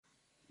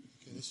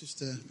Let's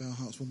just bow our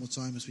hearts one more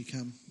time as we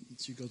come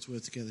to God's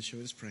word together. Shall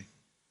we? Let's pray.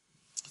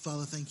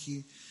 Father, thank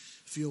you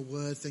for your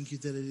word. Thank you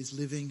that it is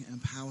living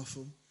and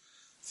powerful.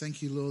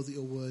 Thank you, Lord, that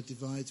your word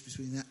divides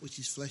between that which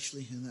is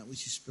fleshly and that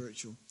which is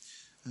spiritual.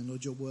 And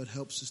Lord, your word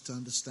helps us to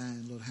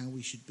understand, Lord, how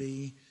we should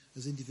be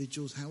as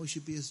individuals, how we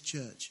should be as a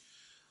church.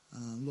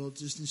 Lord,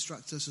 just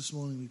instruct us this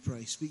morning, we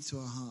pray. Speak to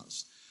our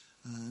hearts.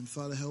 And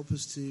Father, help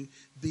us to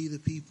be the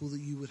people that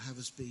you would have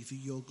us be for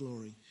your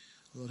glory.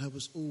 Lord, help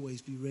us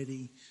always be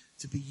ready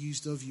to be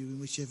used of you in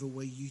whichever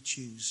way you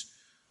choose.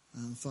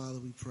 Father,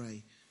 we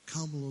pray,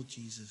 come, Lord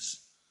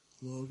Jesus.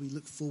 Lord, we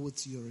look forward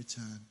to your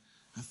return.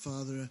 And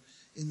Father,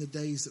 in the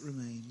days that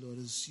remain, Lord,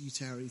 as you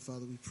tarry,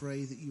 Father, we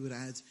pray that you would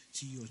add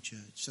to your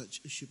church,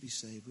 such as should be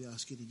saved. We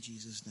ask it in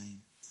Jesus'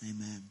 name.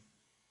 Amen.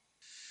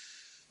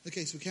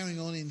 Okay, so we're carrying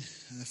on in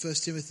 1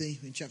 Timothy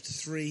in chapter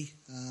 3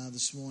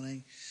 this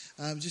morning.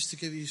 Just to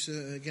give you,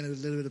 again, a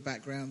little bit of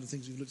background, the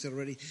things we've looked at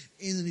already.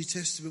 In the New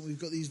Testament, we've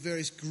got these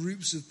various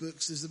groups of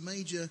books. There's the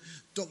major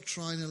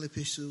doctrinal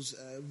epistles,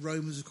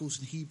 Romans, of course,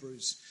 and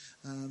Hebrews.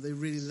 They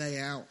really lay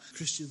out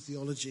Christian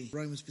theology.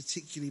 Romans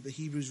particularly, but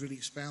Hebrews really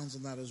expounds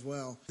on that as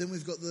well. Then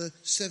we've got the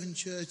 7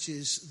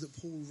 churches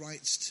that Paul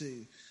writes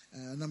to.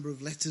 A number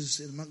of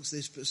letters in amongst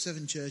this, but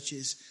 7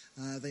 churches.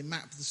 They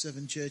map the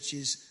 7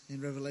 churches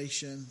in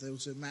Revelation. They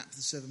also map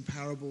the 7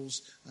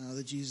 parables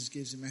that Jesus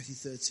gives in Matthew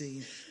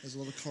 13. There's a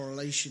lot of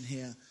correlation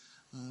here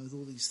with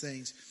all these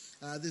things.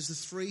 There's the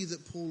 3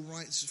 that Paul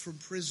writes from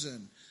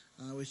prison,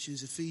 which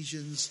is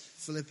Ephesians,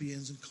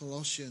 Philippians, and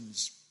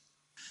Colossians.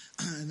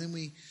 And then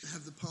we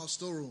have the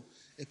pastoral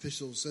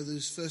epistles. So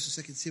there's 1st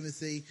and 2nd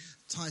Timothy,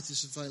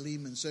 Titus and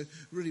Philemon. So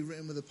really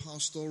written with a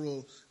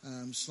pastoral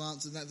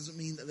slant. And that doesn't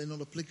mean that they're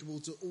not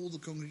applicable to all the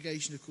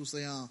congregation. Of course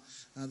they are.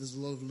 There's a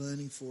lot of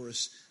learning for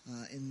us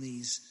in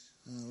these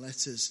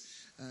letters.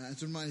 And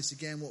to remind us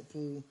again what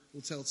Paul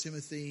will tell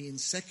Timothy in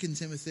 2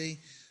 Timothy,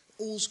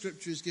 all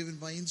scripture is given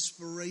by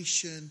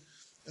inspiration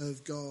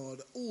of God.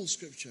 All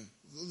scripture,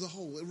 the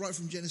whole, right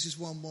from Genesis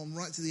 1:1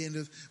 right to the end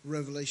of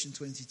Revelation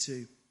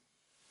 22.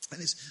 And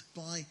it's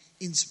by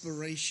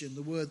inspiration.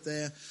 The word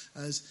there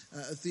as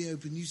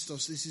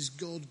theopneustos, this is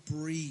God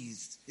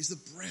breathed. It's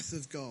the breath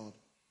of God,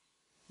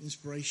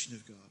 inspiration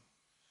of God.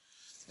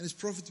 And it's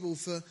profitable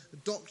for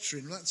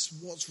doctrine, that's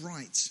what's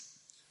right.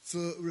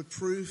 For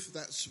reproof,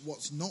 that's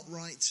what's not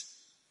right.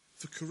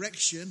 For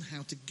correction,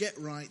 how to get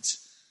right.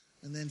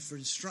 And then for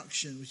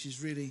instruction, which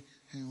is really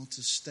how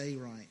to stay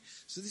right.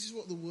 So this is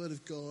what the word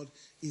of God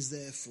is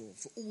there for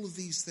all of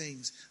these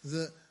things,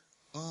 that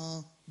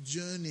our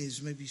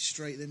journeys may be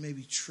straight, they may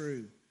be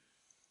true.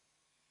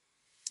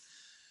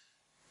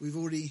 We've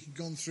already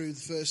gone through the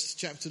first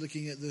chapter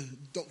looking at the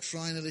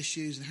doctrinal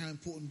issues and how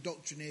important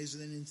doctrine is,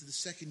 and then into the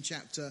second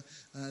chapter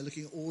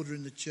looking at order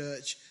in the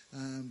church,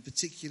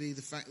 particularly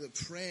the fact that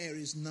prayer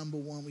is number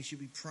one. We should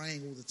be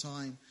praying all the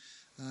time.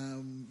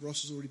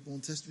 Ross has already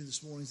borne testimony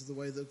this morning to the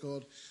way that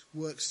God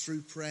works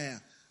through prayer.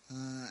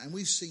 And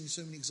we've seen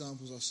so many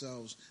examples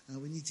ourselves.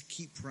 We need to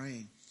keep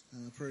praying.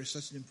 Prayer is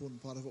such an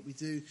important part of what we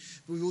do.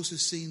 But we've also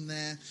seen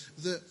there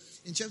that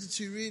in chapter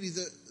 2, really,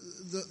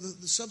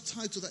 the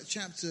subtitle of that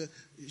chapter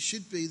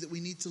should be that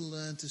we need to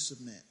learn to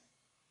submit.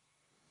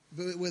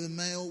 But whether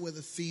male,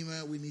 whether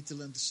female, we need to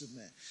learn to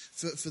submit.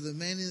 For the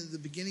men at the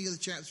beginning of the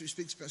chapter, it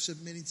speaks about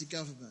submitting to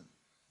government.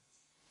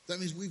 That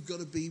means we've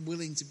got to be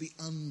willing to be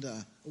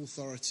under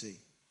authority.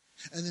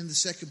 And then the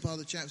second part of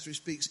the chapter, it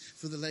speaks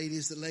for the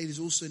ladies, that ladies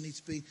also need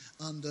to be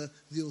under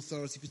the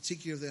authority,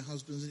 particularly of their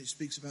husbands, and it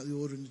speaks about the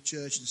order in the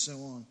church and so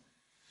on.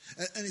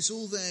 And it's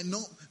all there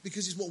not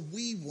because it's what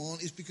we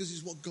want, it's because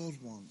it's what God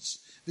wants.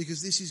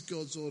 Because this is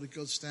God's order,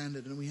 God's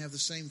standard. And we have the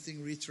same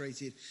thing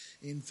reiterated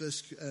in 1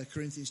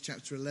 Corinthians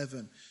chapter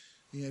 11.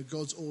 You know,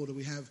 God's order.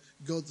 We have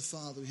God the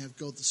Father, we have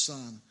God the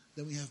Son.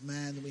 Then we have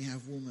man, then we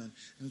have woman.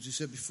 And as we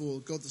said before,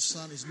 God the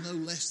Son is no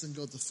less than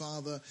God the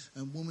Father,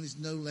 and woman is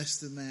no less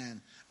than man.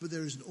 But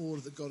there is an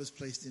order that God has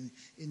placed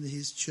in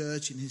his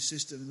church, in his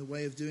system, in the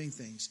way of doing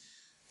things,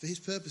 for his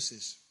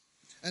purposes.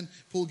 And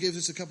Paul gives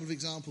us a couple of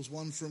examples,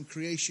 one from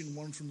creation,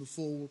 one from the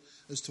fall,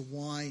 as to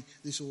why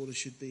this order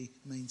should be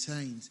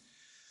maintained.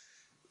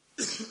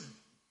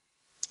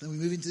 And we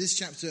move into this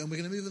chapter, and we're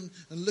going to move on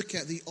and look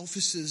at the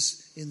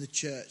officers in the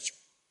church.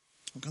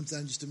 I'll come to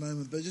that in just a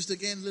moment. But just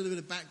again, a little bit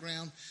of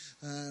background.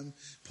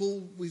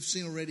 Paul, we've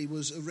seen already,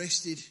 was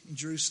arrested in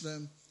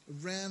Jerusalem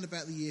around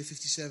about the year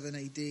 57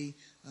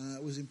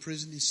 AD. Was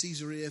imprisoned in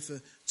Caesarea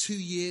for 2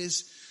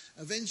 years.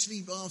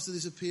 Eventually, after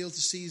this appeal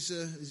to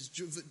Caesar, his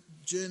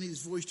journey,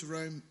 his voyage to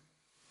Rome,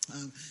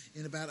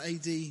 in about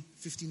AD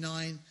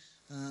 59,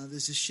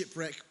 there's a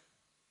shipwreck.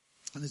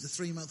 And there's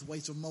a 3-month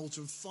wait on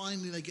Malta. And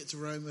finally, they get to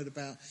Rome at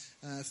about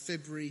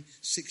February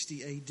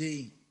 60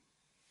 AD.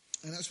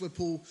 And that's where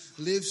Paul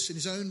lives in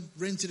his own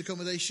rented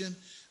accommodation,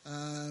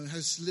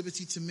 has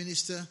liberty to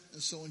minister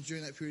and so on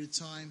during that period of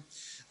time.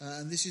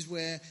 And this is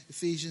where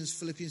Ephesians,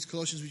 Philippians,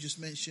 Colossians we just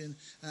mentioned,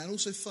 and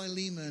also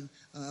Philemon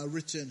are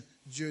written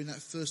during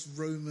that first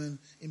Roman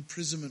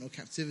imprisonment or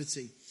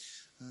captivity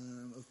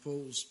of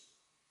Paul's.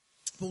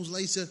 Paul's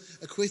later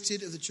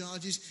acquitted of the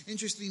charges.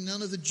 Interestingly,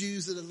 none of the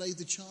Jews that had laid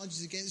the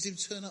charges against him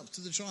turn up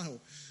to the trial.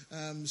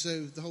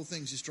 So the whole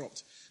thing's just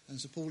dropped. And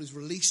so Paul is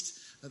released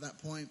at that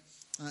point.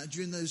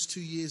 During those 2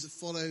 years that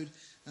followed,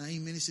 he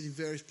ministered in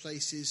various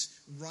places,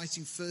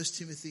 writing 1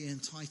 Timothy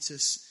and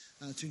Titus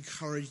to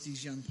encourage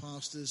these young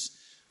pastors.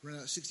 Around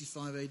about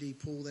 65 AD,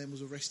 Paul then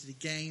was arrested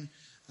again,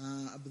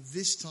 but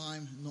this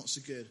time not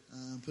so good,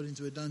 put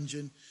into a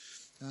dungeon.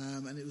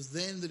 And it was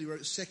then that he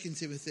wrote 2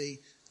 Timothy,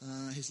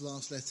 his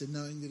last letter,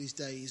 knowing that his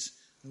days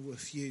were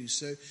few.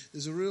 So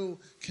there's a real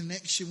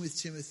connection with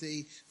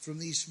Timothy from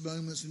these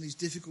moments, from these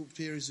difficult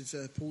periods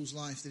of Paul's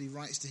life that he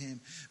writes to him.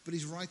 But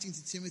he's writing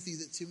to Timothy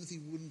that Timothy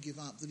wouldn't give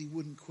up, that he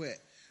wouldn't quit,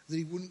 that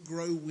he wouldn't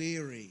grow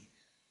weary.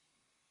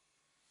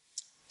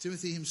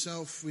 Timothy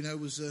himself, we know,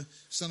 was a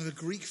son of a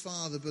Greek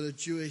father but a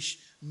Jewish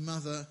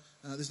mother.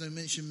 There's no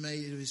mention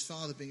made of his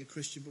father being a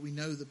Christian, but we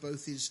know that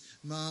both his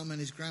mum and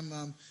his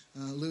grandmum,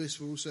 Lois,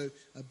 were also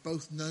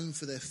both known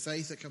for their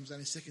faith. That comes down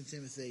in 2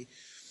 Timothy.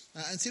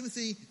 And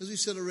Timothy, as we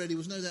said already,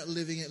 was no doubt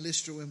living at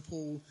Lystra when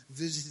Paul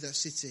visited that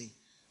city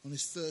on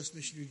his first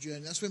missionary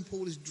journey. That's when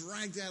Paul is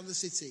dragged out of the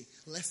city,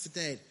 left for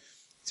dead.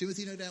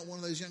 Timothy, no doubt, one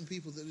of those young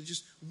people that are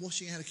just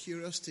watching out of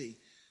curiosity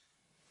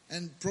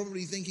and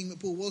probably thinking that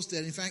Paul was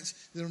dead. In fact,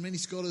 there are many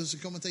scholars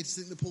and commentators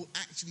who think that Paul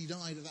actually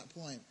died at that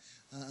point.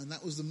 And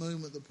that was the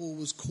moment that Paul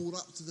was called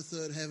up to the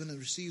third heaven and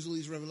receives all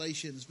these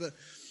revelations. But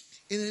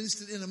in an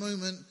instant, in a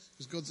moment,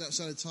 because God's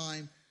outside of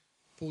time,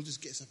 Paul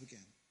just gets up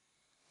again.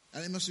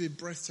 And it must have been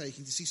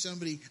breathtaking to see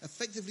somebody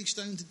effectively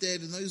stoned to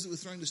death, and those that were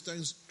throwing the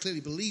stones clearly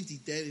believed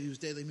he'd dead. If he was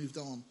dead, they moved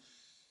on.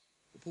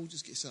 But Paul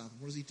just gets up. And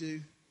what does he do?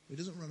 Well, he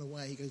doesn't run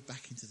away. He goes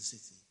back into the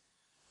city.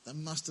 That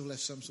must have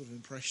left some sort of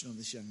impression on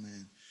this young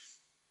man.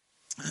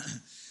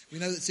 We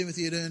know that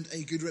Timothy had earned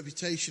a good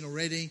reputation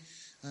already.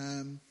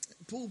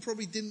 Paul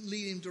probably didn't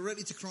lead him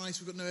directly to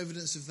Christ. We've got no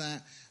evidence of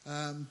that.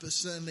 But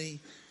certainly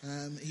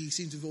he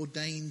seemed to have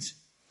ordained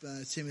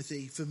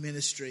Timothy for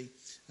ministry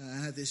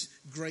and had this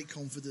great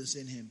confidence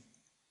in him.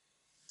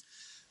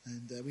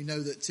 And we know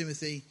that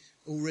Timothy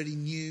already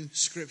knew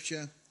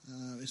Scripture.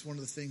 It's one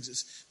of the things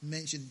that's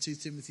mentioned in 2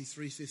 Timothy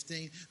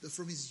 3:15, that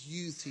from his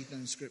youth he'd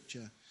known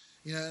Scripture.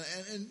 You know,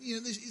 and you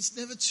know, it's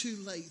never too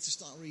late to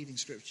start reading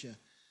Scripture.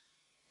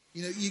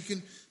 You know, you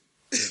can,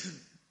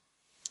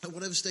 at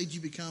whatever stage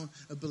you become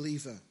a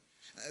believer.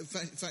 In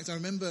fact, I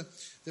remember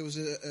there was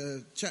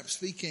a chap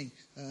speaking.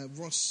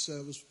 Ross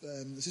was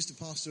the assistant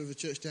pastor of a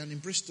church down in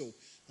Bristol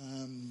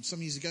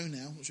some years ago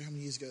now. I'm not sure how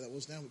many years ago that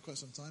was now, but quite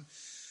some time.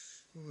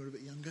 We were a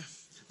bit younger.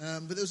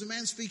 But there was a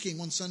man speaking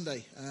one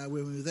Sunday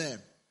when we were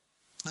there.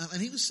 And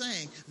he was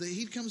saying that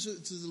he'd come to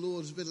the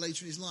Lord a bit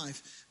later in his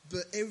life,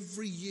 but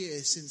every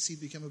year since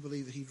he'd become a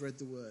believer, he'd read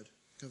the Word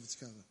cover to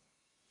cover.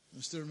 I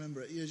still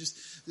remember it.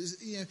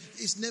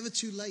 It's never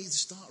too late to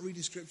start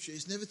reading Scripture.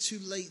 It's never too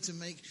late to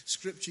make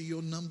Scripture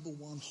your number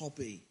one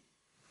hobby.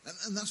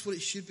 And that's what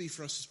it should be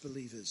for us as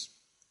believers.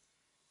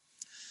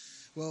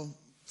 Well,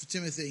 for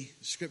Timothy,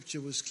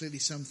 Scripture was clearly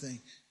something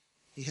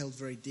he held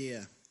very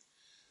dear.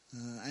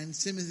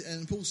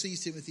 And Paul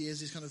sees Timothy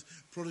as this kind of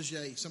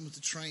protege, someone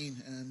to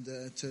train and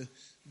to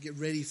get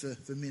ready for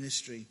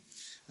ministry.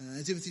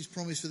 And Timothy's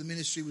promise for the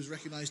ministry was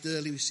recognized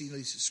early. We've seen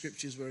these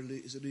scriptures where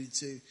it's alluded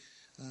to.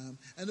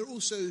 And there are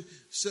also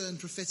certain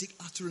prophetic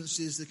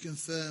utterances that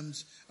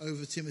confirmed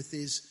over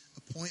Timothy's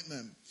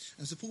appointment.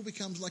 And so Paul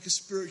becomes like a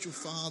spiritual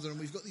father, and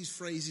we've got these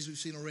phrases we've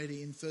seen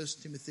already in 1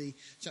 Timothy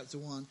chapter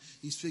 1.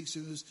 He speaks to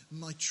him as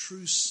my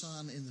true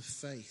son in the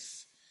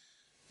faith.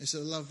 It's a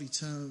lovely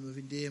term of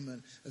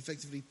endearment,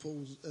 effectively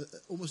Paul's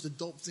almost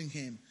adopting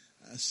him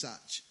as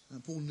such.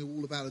 And Paul knew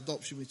all about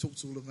adoption. We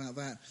talked all about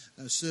that.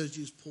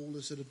 Sergius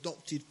Paulus had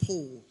adopted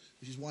Paul,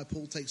 which is why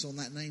Paul takes on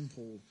that name,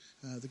 Paul,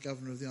 the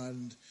governor of the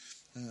island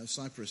of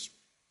Cyprus.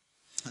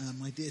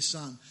 My dear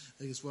son,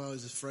 as well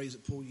as a phrase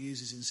that Paul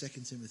uses in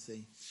 2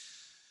 Timothy.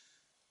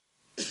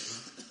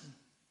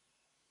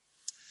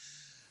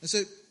 And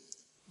so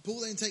Paul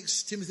then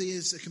takes Timothy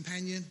as a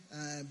companion,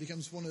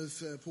 becomes one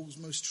of Paul's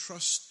most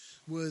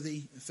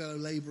trustworthy fellow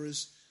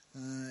labourers,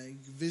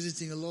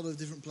 visiting a lot of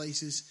different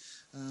places,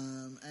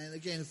 and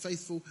again a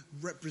faithful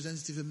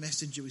representative and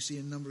messenger. We see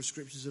a number of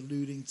scriptures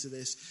alluding to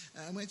this,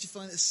 and we actually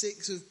find that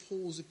 6 of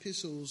Paul's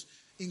epistles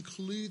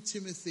include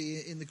Timothy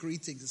in the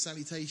greetings and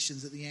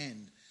salutations at the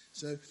end.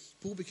 So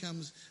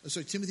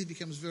Timothy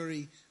becomes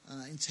very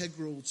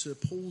integral to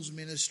Paul's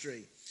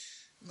ministry.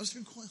 It must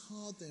have been quite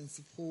hard then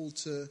for Paul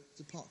to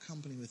part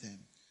company with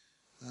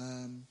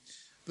him.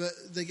 But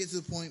they get to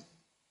the point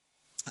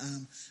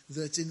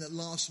that in that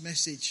last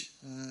message,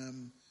 a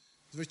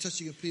very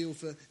touching appeal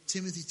for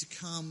Timothy to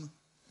come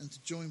and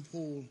to join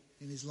Paul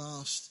in his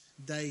last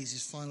days,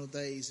 his final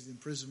days of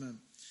imprisonment.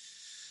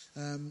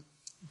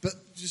 But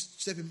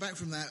just stepping back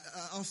from that,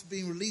 after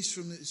being released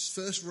from his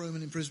first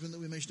Roman imprisonment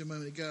that we mentioned a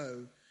moment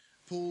ago,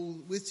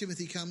 Paul, with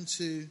Timothy, come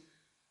to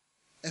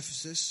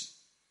Ephesus.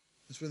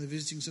 That's when they're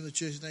visiting some of the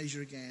churches in Asia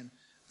again.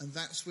 And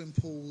that's when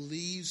Paul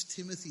leaves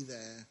Timothy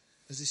there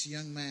as this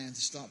young man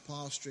to start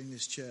pastoring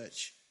this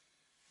church.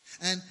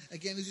 And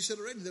again, as you said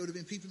already, there would have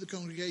been people in the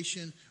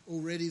congregation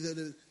already,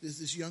 there's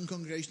this young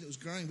congregation that was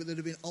growing, but there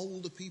would have been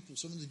older people,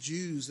 some of the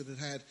Jews that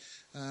had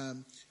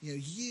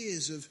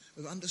years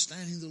of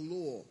understanding the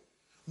law,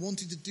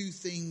 wanting to do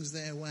things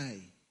their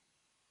way.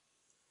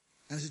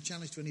 And it's a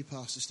challenge to any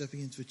pastor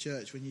stepping into a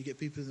church when you get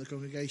people in the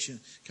congregation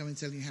coming and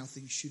telling you how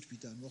things should be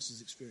done. Ross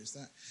has experienced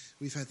that.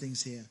 We've had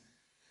things here.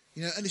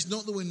 And it's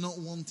not that we're not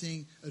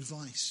wanting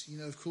advice.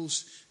 Of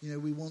course,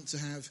 we want to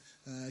have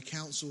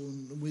counsel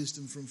and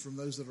wisdom from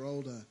those that are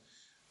older.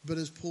 But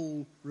as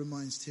Paul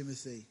reminds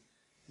Timothy,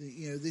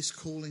 this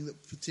calling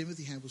that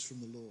Timothy had was from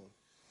the Lord.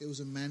 It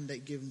was a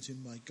mandate given to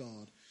him by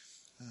God.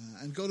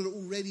 And God had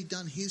already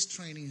done his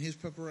training and his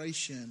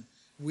preparation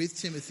with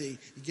Timothy,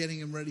 getting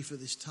him ready for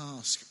this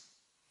task.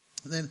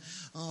 And then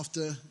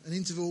after an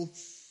interval,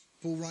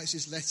 Paul writes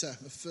this letter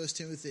of 1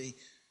 Timothy,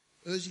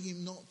 urging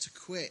him not to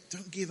quit.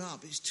 Don't give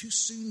up. It's too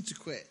soon to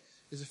quit,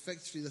 is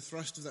effectively the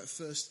thrust of that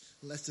first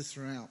letter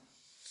throughout.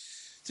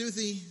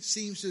 Timothy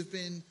seems to have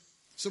been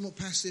somewhat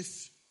passive,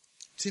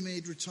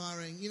 timid,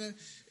 retiring.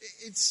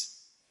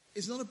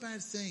 It's not a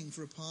bad thing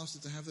for a pastor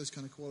to have those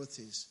kind of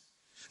qualities.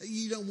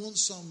 You don't want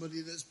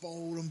somebody that's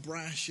bold and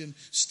brash and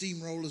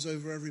steamrollers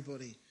over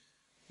everybody.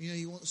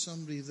 You want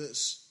somebody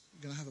that's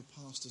going to have a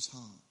pastor's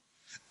heart.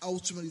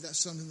 Ultimately, that's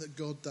something that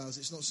God does.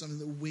 It's not something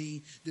that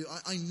we do.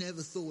 I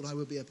never thought I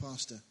would be a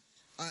pastor.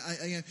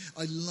 I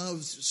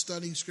loved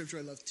studying Scripture.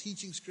 I loved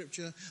teaching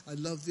Scripture. I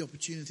loved the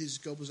opportunities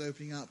God was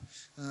opening up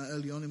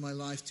early on in my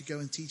life to go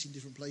and teach in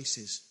different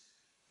places.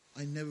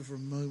 I never for a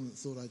moment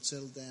thought I'd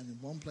settle down in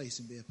one place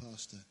and be a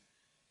pastor.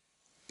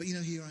 But,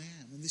 here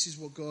I am. And this is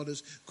what God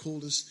has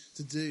called us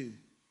to do.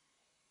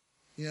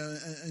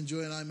 And Joy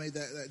and I made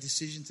that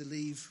decision to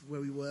leave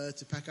where we were,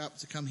 to pack up,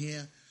 to come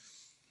here.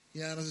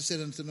 And as I said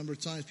a number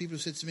of times, people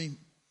have said to me,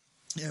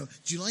 do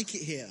you like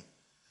it here?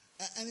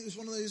 And it was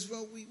one of those,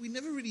 we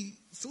never really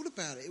thought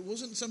about it. It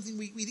wasn't something,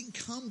 we didn't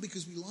come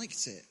because we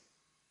liked it.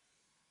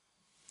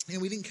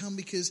 We didn't come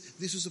because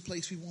this was a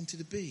place we wanted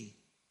to be.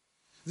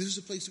 This was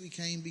a place that we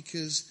came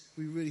because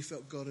we really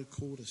felt God had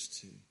called us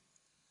to.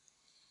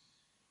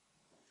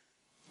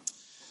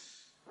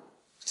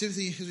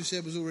 Timothy, as we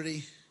said, was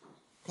already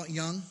quite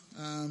young,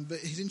 but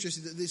it's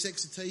interesting that this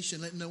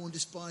exhortation, let no one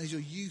despise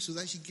your youth, was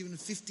actually given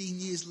 15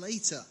 years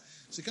later.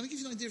 So it kind of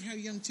gives you an idea of how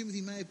young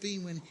Timothy may have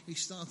been when he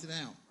started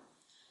out.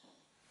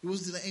 He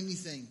wasn't to let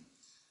anything,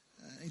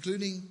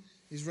 including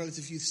his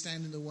relative youth,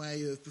 stand in the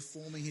way of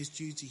performing his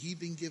duty. He'd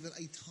been given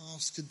a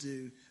task to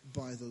do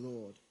by the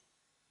Lord.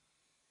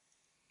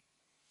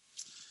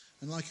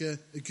 And like a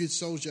good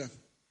soldier,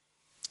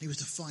 he was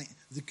to fight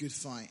the good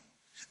fight,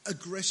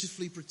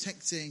 aggressively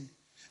protecting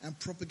and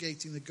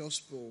propagating the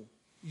gospel,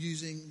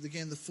 using,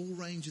 again, the full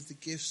range of the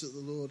gifts that the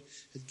Lord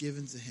had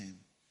given to him.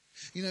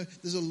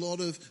 There's a lot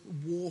of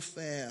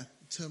warfare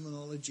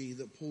terminology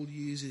that Paul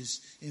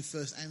uses in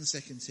 1st and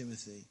 2nd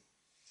Timothy.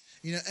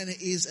 And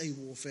it is a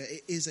warfare.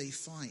 It is a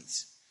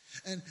fight.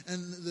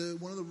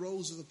 And one of the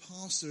roles of the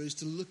pastor is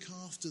to look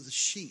after the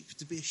sheep,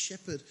 to be a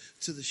shepherd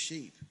to the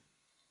sheep.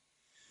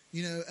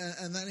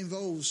 And that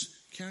involves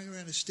carrying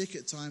around a stick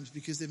at times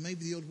because there may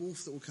be the odd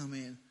wolf that will come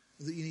in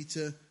that you need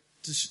to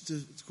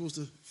cause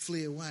to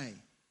flee away.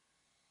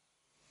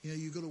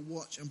 You've got to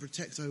watch and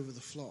protect over the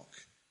flock.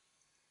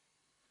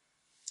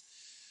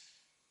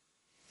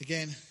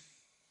 Again,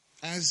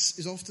 as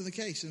is often the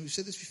case, and we've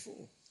said this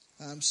before,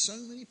 so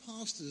many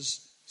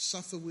pastors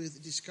suffer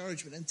with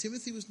discouragement, and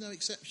Timothy was no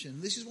exception.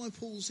 This is why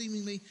Paul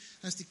seemingly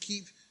has to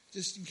keep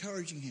just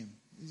encouraging him.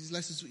 These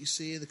letters that you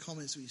see, the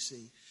comments that you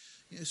see.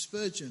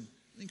 Spurgeon,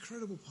 an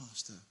incredible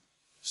pastor,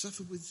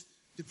 suffered with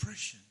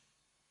depression.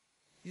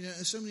 And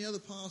so many other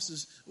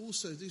pastors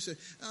also do so.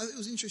 It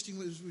was interesting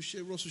what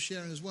Ross was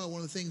sharing as well.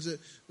 One of the things that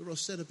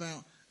Ross said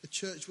about a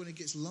church when it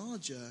gets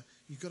larger,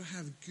 you've got to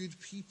have good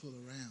people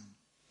around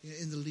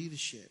in the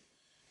leadership,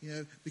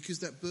 because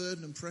that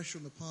burden and pressure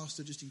on the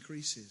pastor just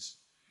increases.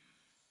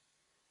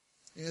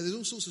 There's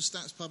all sorts of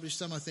stats published.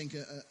 Some I think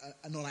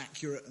are not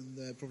accurate and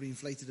they're probably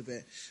inflated a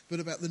bit, but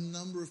about the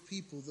number of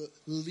people that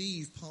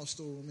leave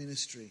pastoral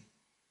ministry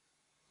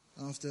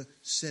after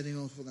setting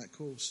off on that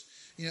course.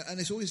 And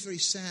it's always very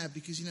sad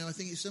because, I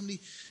think if somebody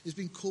has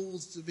been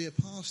called to be a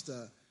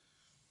pastor,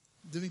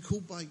 they've been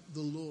called by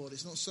the Lord.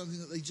 It's not something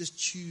that they just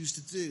choose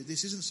to do.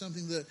 This isn't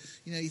something that,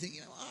 you think,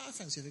 I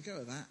fancy having a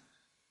go at that.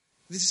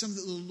 This is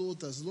something that the Lord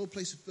does. The Lord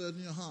places a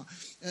burden in your heart.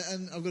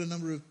 And I've got a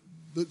number of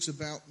books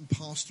about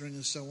pastoring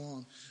and so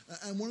on.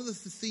 And one of the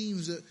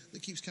themes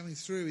that keeps coming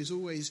through is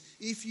always,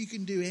 if you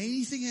can do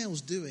anything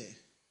else, do it.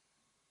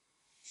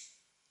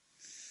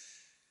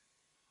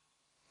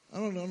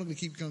 I'm not going to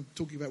keep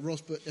talking about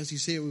Ross, but as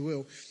he's here, we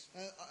will.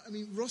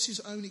 Ross's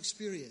own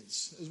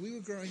experience, as we were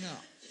growing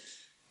up,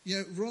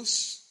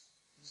 Ross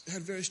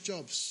had various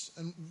jobs.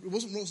 And it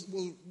wasn't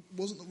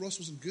that Ross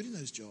wasn't good in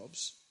those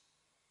jobs,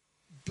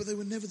 but they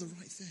were never the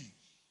right thing.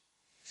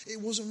 It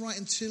wasn't right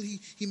until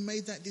he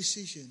made that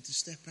decision to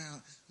step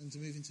out and to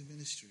move into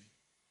ministry.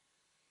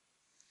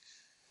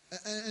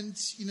 And,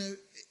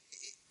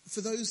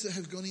 for those that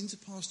have gone into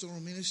pastoral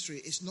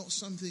ministry, it's not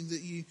something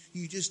that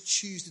you just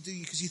choose to do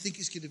because you think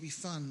it's going to be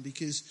fun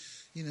because,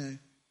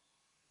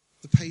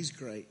 the pay's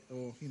great,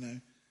 or,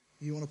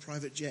 you want a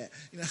private jet.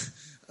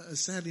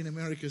 Sadly in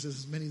America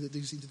there's many that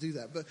do seem to do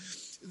that. But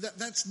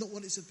that's not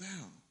what it's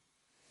about.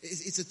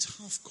 It's a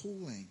tough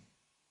calling.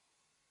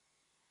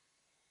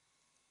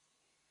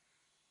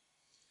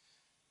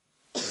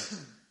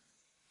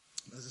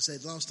 As I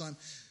said last time,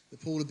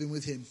 that Paul had been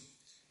with him.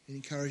 He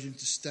encouraged him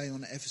to stay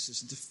on at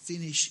Ephesus and to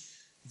finish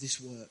this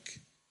work.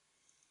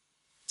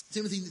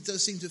 Timothy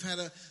does seem to have had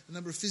a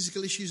number of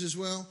physical issues as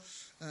well.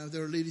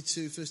 They're alluded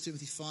to 1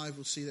 Timothy 5.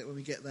 We'll see that when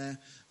we get there.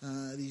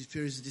 These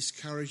periods of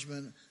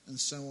discouragement and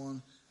so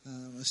on.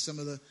 As some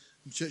of the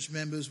church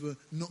members were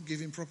not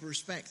giving proper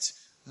respect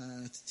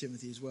to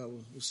Timothy as well.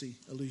 We'll see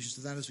allusions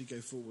to that as we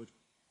go forward.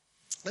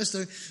 Let's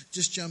though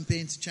just jump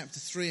into chapter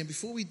 3. And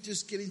before we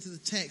just get into the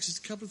text, there's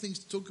a couple of things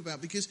to talk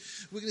about because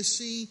we're going to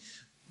see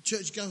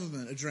church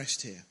government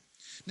addressed here.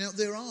 Now,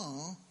 there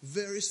are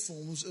various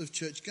forms of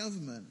church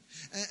government.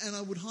 And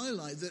I would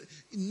highlight that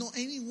not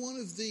any one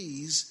of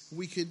these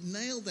we could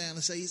nail down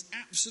and say is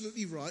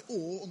absolutely right,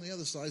 or on the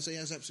other side say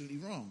is absolutely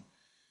wrong.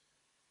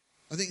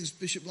 I think as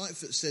Bishop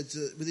Lightfoot said,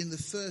 within the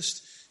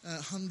first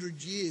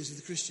 100 years of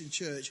the Christian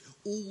church,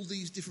 all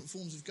these different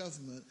forms of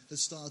government had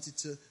started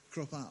to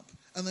crop up.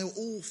 And they were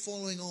all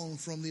following on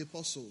from the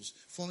apostles,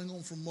 following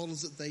on from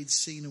models that they'd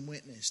seen and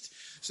witnessed.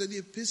 So the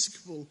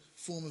episcopal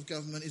form of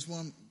government is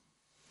one.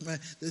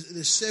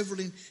 There's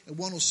several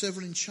one or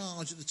several in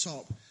charge at the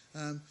top,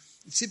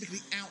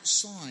 typically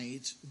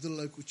outside the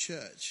local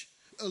church.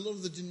 A lot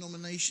of the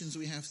denominations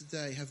we have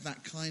today have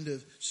that kind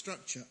of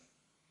structure.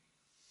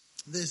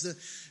 There's the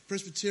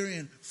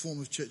Presbyterian form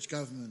of church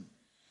government,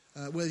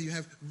 where you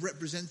have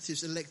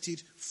representatives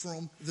elected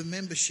from the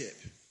membership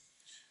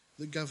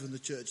that govern the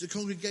church. The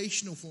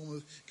congregational form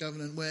of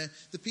government, where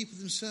the people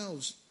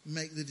themselves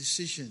make the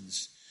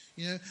decisions.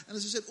 And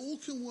as I said, all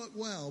can work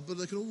well, but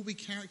they can all be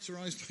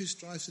characterized by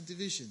strifes and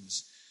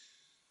divisions.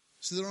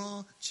 So there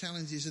are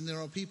challenges, and there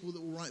are people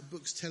that will write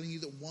books telling you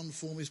that one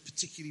form is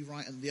particularly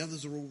right and the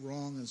others are all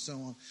wrong, and so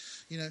on.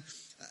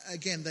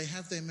 Again, they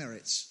have their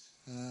merits.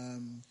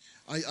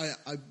 My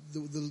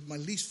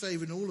least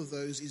favourite in all of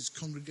those is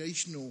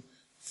congregational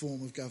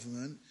form of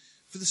government,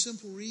 for the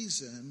simple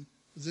reason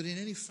that in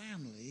any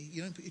family,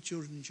 you don't put your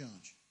children in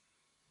charge.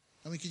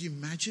 I mean, could you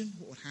imagine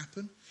what would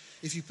happen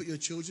if you put your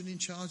children in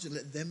charge and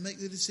let them make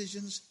the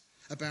decisions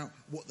about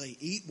what they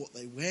eat, what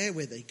they wear,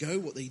 where they go,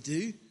 what they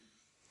do?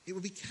 It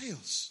would be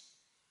chaos.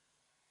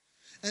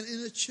 And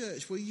in a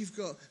church where you've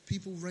got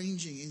people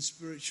ranging in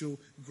spiritual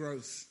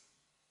growth,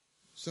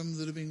 some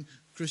that have been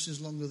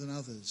Christians longer than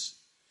others,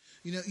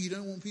 you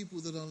don't want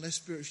people that are less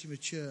spiritually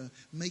mature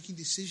making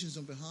decisions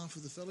on behalf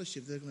of the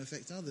fellowship that are going to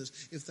affect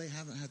others if they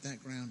haven't had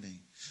that grounding.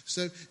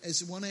 So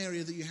it's one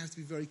area that you have to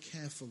be very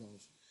careful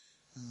of.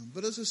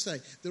 But as I say,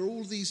 there are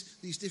all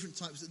these different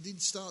types that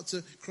did start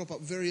to crop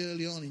up very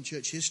early on in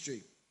church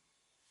history.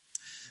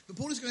 But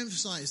Paul is going to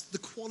emphasize the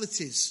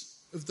qualities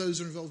of those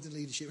who are involved in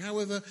leadership.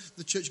 However,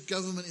 the church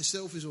government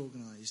itself is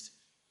organized.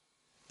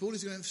 Paul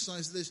is going to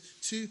emphasize that there's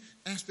two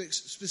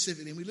aspects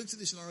specifically, and we looked at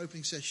this in our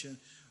opening session.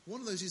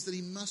 One of those is that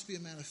he must be a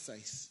man of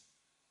faith.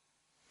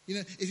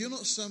 If you're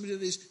not somebody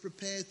that is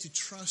prepared to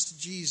trust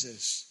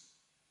Jesus,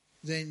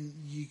 then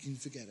you can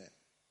forget it.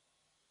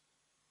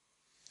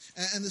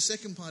 And the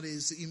second part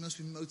is that you must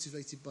be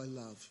motivated by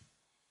love.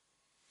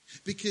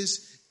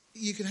 Because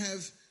you can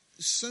have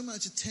so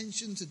much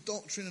attention to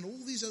doctrine and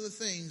all these other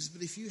things,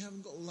 but if you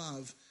haven't got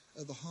love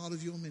at the heart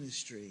of your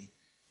ministry,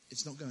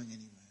 it's not going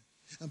anywhere.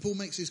 And Paul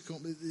makes this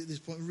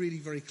point really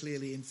very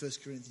clearly in 1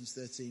 Corinthians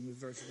 13. We're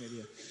very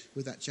familiar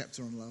with that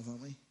chapter on love,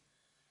 aren't we?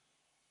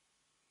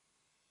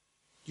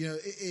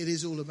 It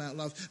is all about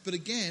love. But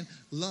again,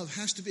 love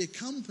has to be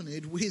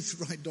accompanied with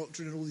right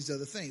doctrine and all these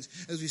other things.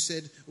 As we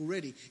said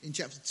already, in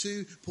chapter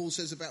 2, Paul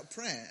says about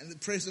prayer, and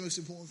that prayer is the most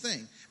important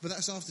thing. But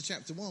that's after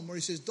chapter 1, where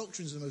he says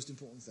doctrine is the most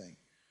important thing.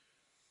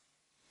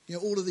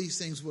 All of these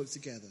things work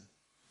together.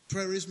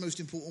 Prayer is most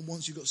important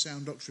once you've got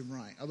sound doctrine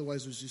right.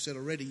 Otherwise, as you said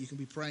already, you can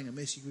be praying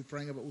amiss, you can be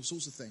praying about all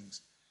sorts of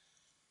things.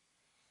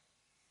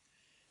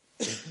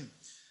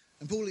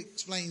 And Paul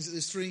explains that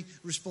there's three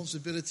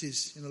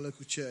responsibilities in a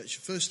local church.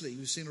 Firstly,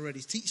 we've seen already,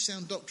 teach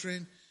sound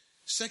doctrine.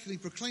 Secondly,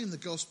 proclaim the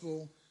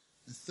gospel.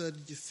 And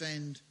thirdly,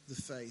 defend the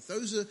faith.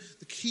 Those are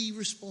the key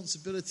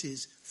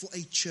responsibilities for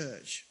a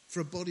church,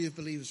 for a body of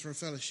believers, for a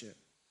fellowship.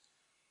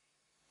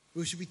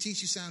 We should be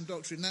teaching sound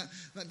doctrine.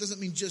 That doesn't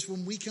mean just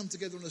when we come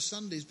together on the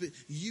Sundays, but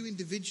you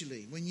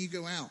individually, when you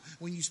go out,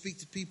 when you speak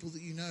to people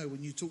that you know,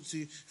 when you talk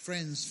to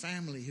friends,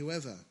 family,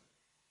 whoever.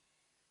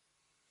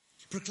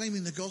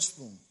 Proclaiming the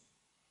gospel.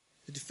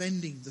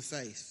 Defending the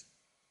faith.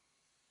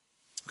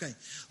 Okay,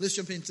 let's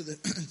jump into the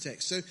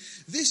text. So,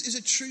 this is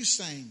a true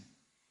saying,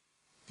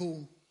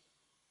 Paul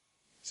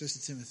says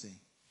to Timothy.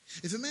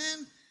 If a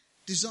man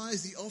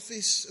desires the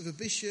office of a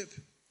bishop,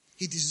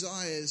 he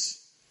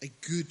desires a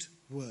good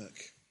work.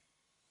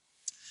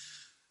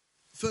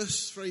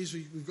 First phrase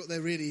we've got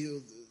there really,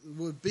 the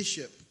word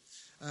bishop.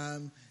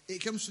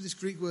 It comes from this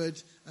Greek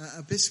word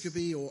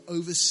episkopi, or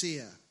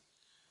overseer.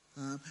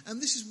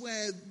 And this is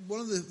where one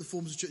of the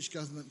forms of church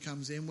government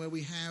comes in, where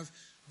we have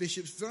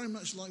bishops very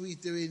much like we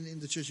do in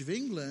the Church of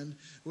England,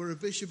 where a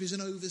bishop is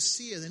an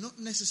overseer. They're not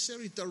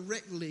necessarily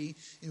directly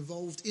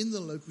involved in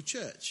the local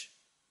church.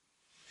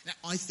 Now,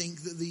 I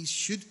think that these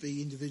should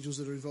be individuals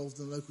that are involved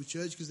in the local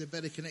church because they're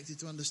better connected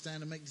to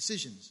understand and make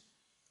decisions.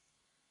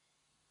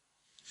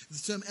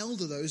 The term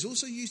elder, though, is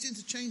also used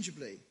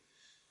interchangeably.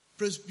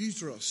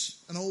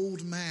 Presbyteros, an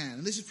old man.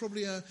 And this is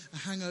probably a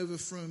hangover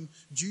from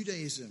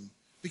Judaism,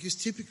 because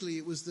typically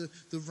it was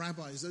the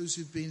rabbis, those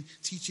who've been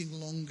teaching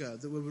longer,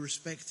 that were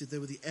respected. They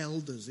were the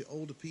elders, the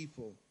older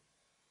people.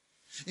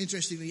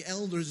 Interestingly,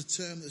 elder is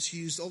a term that's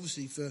used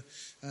obviously for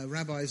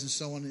rabbis and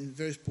so on in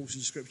various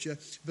portions of Scripture.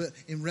 But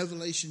in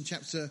Revelation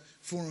chapter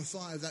 4 and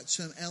 5, that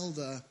term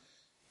elder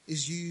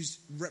is used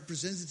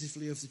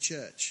representatively of the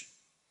church.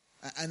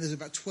 And there's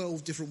about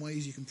 12 different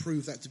ways you can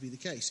prove that to be the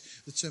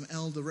case. The term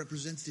elder,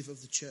 representative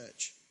of the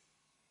church.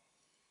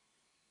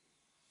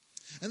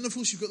 And then, of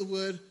course, you've got the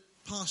word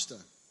pastor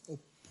or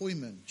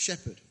poimen,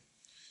 shepherd.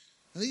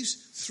 And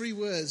these three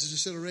words, as I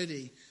said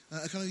already,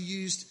 are kind of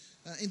used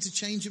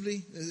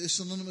interchangeably. They're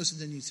synonymous in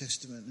the New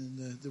Testament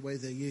and the way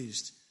they're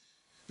used.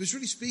 But it's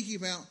really speaking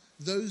about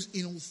those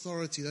in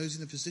authority, those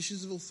in the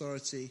positions of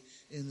authority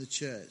in the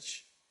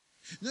church.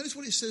 Notice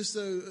what it says,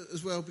 though,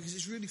 as well, because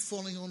it's really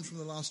following on from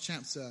the last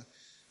chapter.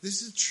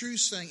 This is a true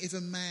saying, if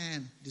a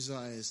man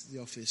desires the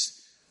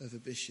office of a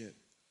bishop.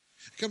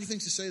 A couple of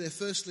things to say there.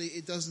 Firstly,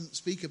 it doesn't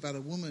speak about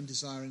a woman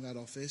desiring that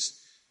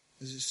office.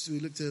 As we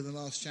looked at in the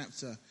last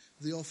chapter,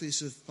 the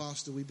office of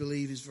pastor, we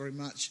believe, is very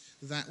much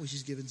that which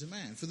is given to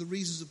man, for the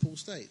reasons that Paul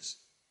states.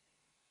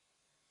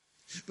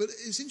 But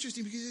it's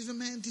interesting because if a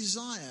man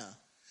desire,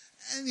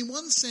 and in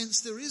one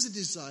sense there is a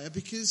desire,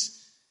 because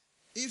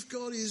if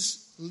God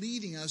is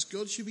leading us,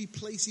 God should be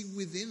placing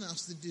within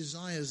us the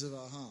desires of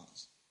our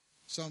hearts.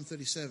 Psalm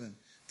 37,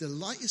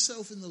 delight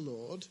yourself in the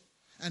Lord,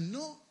 and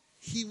not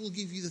he will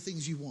give you the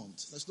things you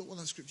want. That's not what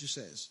that scripture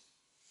says.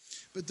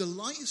 But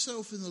delight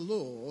yourself in the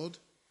Lord,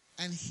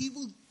 and he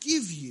will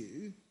give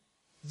you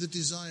the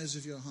desires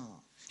of your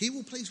heart. He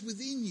will place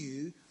within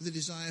you the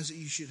desires that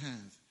you should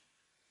have.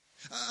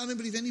 I don't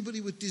believe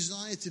anybody would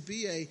desire to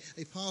be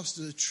a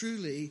pastor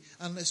truly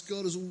unless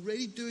God is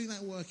already doing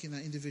that work in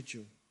that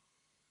individual.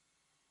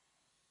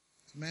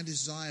 A man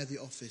desires the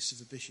office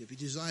of a bishop. He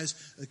desires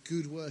a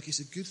good work. It's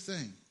a good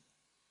thing.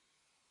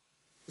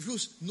 Of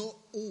course, not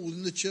all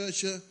in the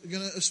church are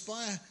going to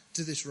aspire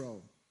to this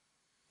role.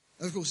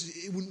 Of course,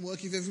 it wouldn't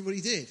work if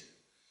everybody did.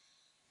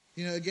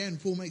 You know, again,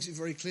 Paul makes it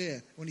very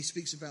clear when he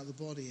speaks about the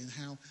body and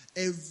how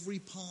every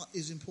part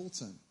is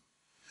important.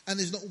 And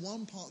there's not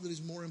one part that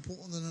is more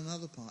important than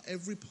another part.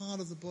 Every part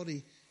of the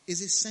body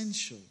is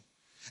essential.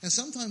 And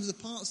sometimes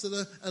the parts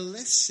that are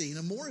less seen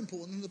are more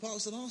important than the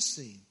parts that are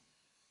seen.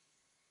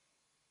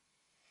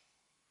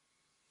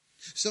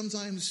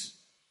 Sometimes,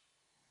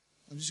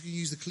 I'm just going to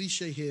use the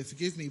cliche here,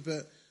 forgive me,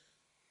 but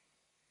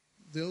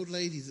the old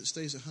lady that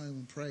stays at home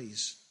and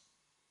prays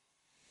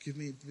give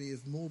me to be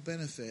of more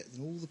benefit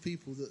than all the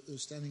people that are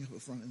standing up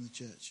at front in the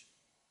church.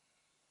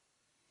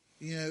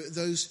 You know,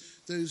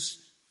 those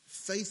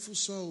faithful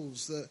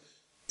souls that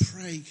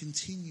pray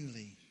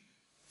continually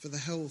for the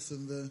health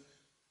and the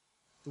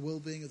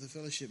well-being of the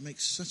fellowship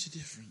makes such a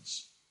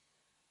difference.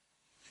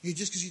 You know,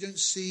 just because you don't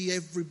see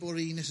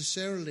everybody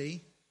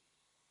necessarily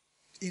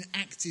in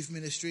active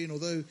ministry, and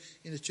although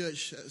in a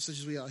church such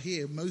as we are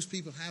here, most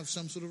people have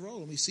some sort of role,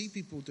 and we see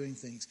people doing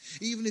things.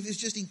 Even if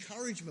it's just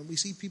encouragement, we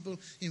see people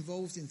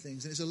involved in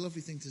things, and it's a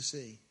lovely thing to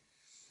see.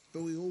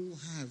 But we all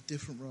have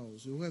different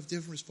roles. We all have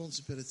different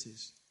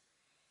responsibilities.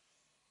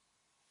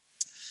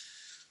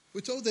 We're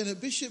told then that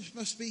bishops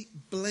must be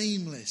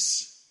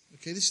blameless.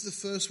 Okay, this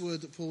is the first word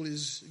that Paul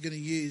is going to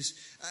use.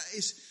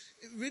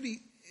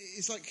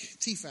 It's like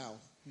Tefal.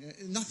 You know,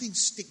 nothing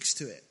sticks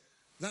to it.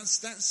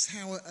 That's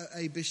how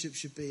a bishop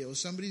should be, or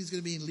somebody who's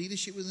going to be in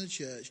leadership within the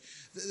church.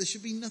 There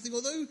should be nothing,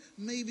 although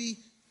maybe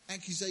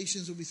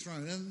accusations will be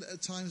thrown, and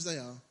at times they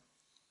are.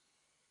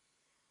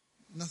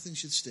 Nothing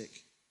should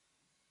stick.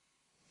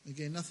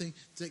 Again, nothing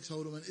takes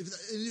hold of it.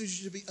 It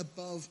should be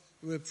above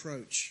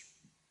reproach.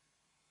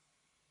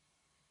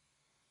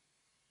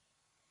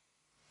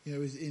 You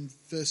know, in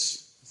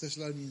First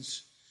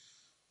Thessalonians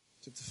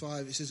chapter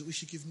 5, it says that we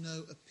should give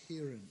no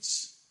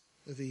appearance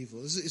of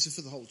evil. This is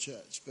for the whole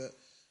church, but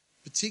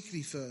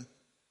particularly for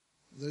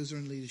those who are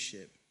in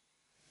leadership.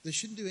 They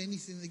shouldn't do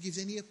anything that gives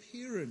any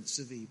appearance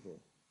of evil.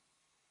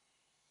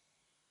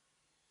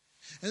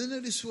 And then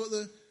notice what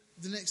the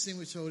next thing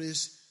we're told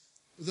is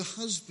the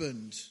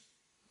husband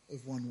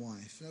of one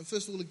wife. Now,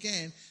 first of all,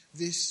 again,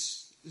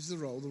 this is the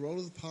role. The role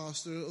of the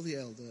pastor or the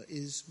elder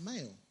is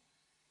male.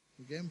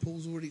 Again,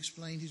 Paul's already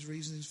explained his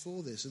reasons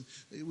for this. And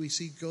we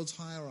see God's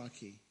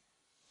hierarchy.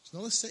 It's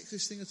not a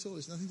sexist thing at all.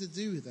 It's nothing to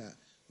do with that.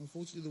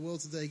 Unfortunately, the world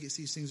today gets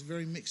these things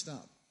very mixed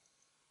up.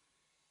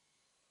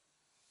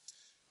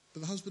 But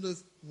the husband of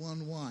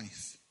one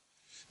wife.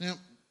 Now,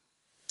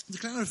 to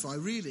clarify,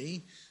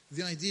 really,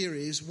 the idea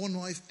is one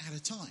wife at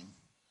a time.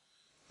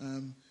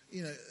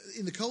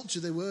 In the culture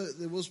there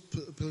was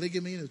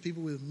polygamy, and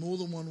people with more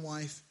than one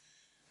wife.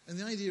 And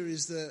the idea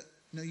is that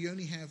you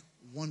only have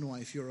one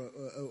wife. You're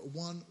a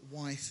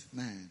one-wife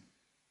man.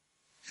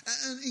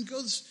 And in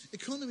God's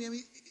economy,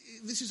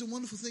 this is a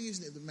wonderful thing,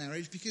 isn't it, the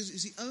marriage? Because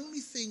it's the only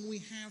thing we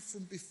have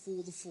from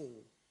before the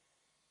fall.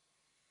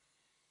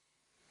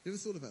 You ever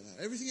thought about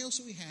that? Everything else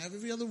that we have,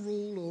 every other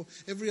rule or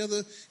every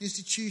other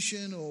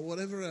institution or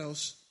whatever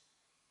else,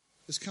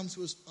 has come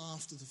to us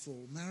after the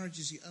fall. Marriage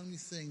is the only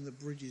thing that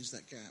bridges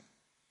that gap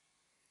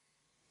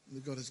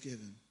that God has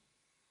given.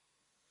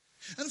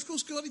 And of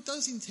course, God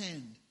does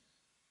intend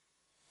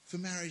for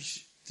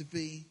marriage to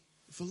be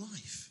for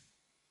life.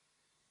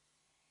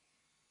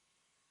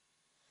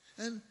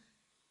 And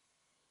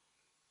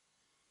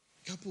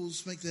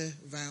couples make their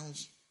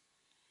vows.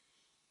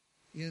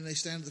 They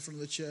stand at the front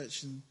of the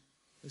church and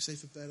they say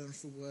for better and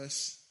for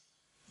worse.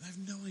 And I have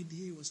no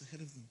idea what's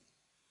ahead of them.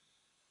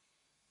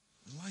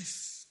 And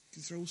life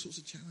can throw all sorts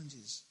of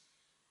challenges.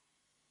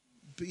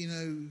 But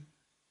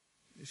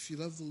if you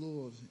love the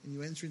Lord and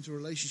you enter into a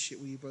relationship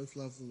where you both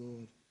love the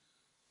Lord,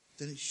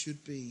 then it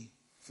should be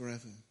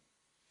forever.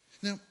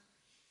 Now,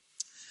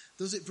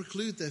 does it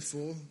preclude,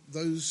 therefore,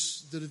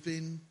 those that have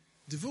been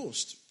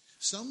divorced?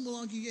 Some will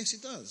argue, yes,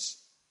 it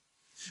does.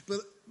 But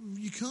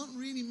you can't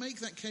really make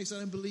that case, I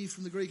don't believe,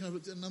 from the Greek. I've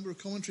looked at a number of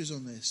commentaries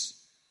on this.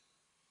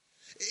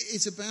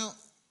 It's about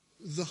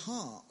the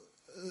heart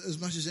as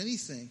much as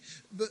anything.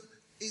 But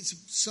it's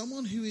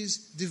someone who is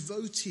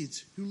devoted,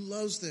 who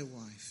loves their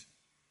wife.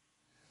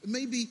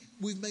 Maybe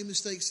we've made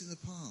mistakes in the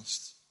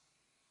past,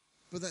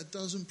 but that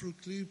doesn't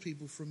preclude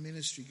people from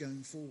ministry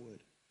going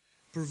forward,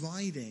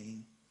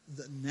 providing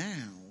that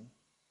now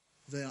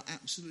they are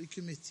absolutely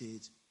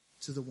committed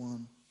to the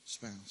one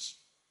spouse.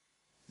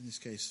 In this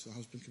case, a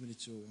husband committed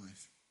to a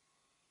wife.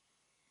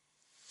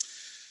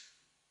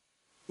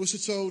 We're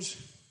also told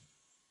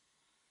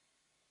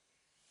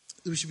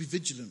that we should be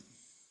vigilant,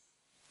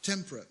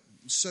 temperate,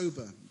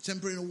 sober,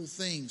 temperate in all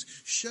things,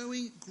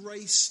 showing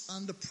grace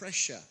under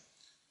pressure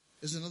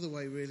is another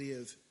way really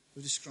of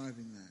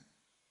describing that.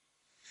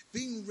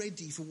 Being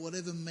ready for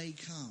whatever may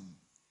come,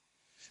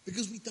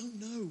 because we don't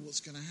know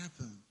what's going to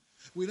happen.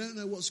 We don't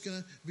know what's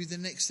going to be the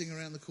next thing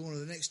around the corner,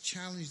 the next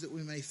challenge that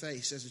we may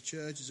face as a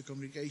church, as a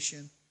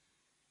congregation.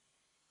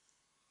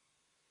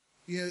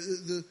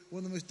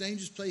 One of the most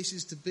dangerous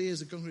places to be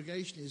as a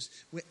congregation is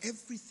where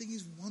everything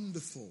is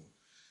wonderful.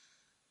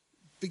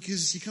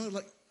 Because you're kind of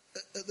like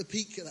at the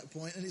peak at that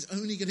point, and it's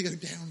only going to go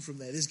down from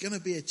there. There's going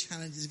to be a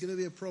challenge. There's going to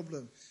be a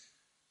problem.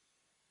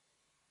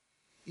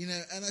 And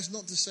that's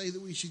not to say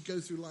that we should go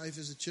through life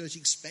as a church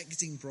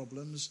expecting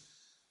problems,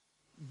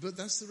 but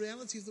that's the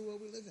reality of the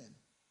world we live in.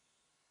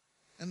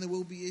 And there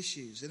will be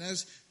issues. And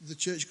as the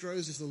church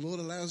grows, if the Lord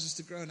allows us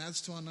to grow and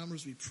adds to our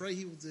numbers, we pray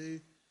He will do,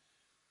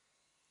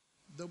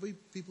 there'll be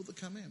people that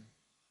come in.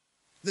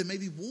 There may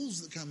be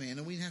walls that come in,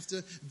 and we have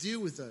to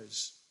deal with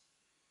those.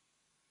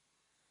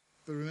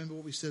 But remember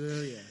what we said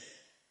earlier.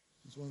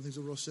 It's one of the things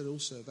that Ross said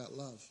also about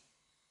love.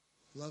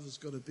 Love has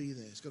got to be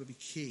there. It's got to be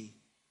key.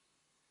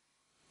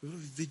 We've got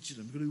to be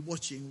vigilant. We've got to be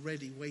watching,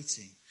 ready,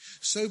 waiting.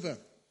 Sober.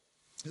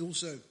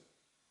 Also,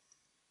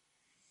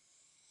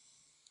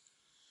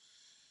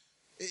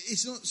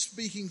 it's not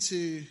speaking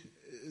to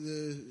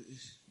the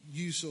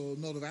use or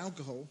not of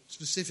alcohol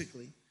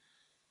specifically,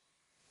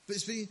 but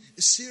it's being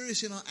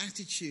serious in our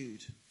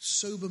attitude,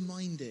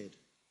 sober-minded,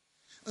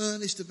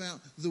 earnest about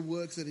the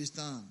work that is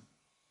done,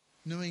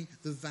 knowing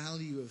the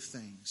value of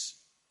things.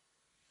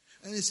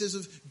 And it says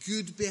of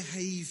good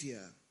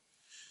behavior,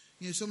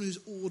 someone who's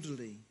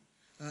orderly.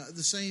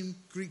 The same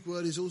Greek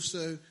word is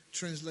also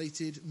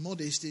translated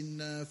modest in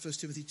 1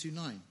 Timothy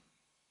 2:9.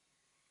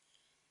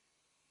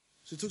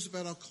 So it talks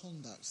about our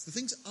conduct, the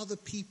things other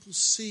people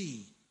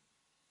see.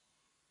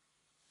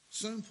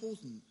 So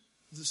important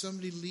that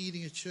somebody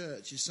leading a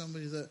church is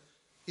somebody that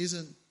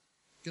isn't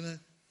going to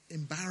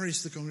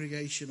embarrass the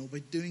congregation or by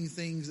doing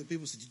things that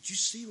people say, did you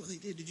see what they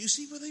did? Did you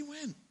see where they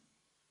went?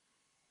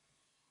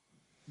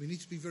 We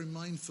need to be very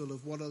mindful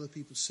of what other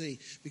people see,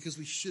 because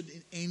we should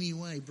in any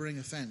way bring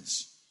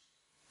offense.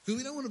 Because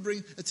we don't want to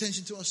bring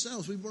attention to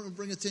ourselves. We want to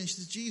bring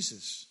attention to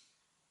Jesus.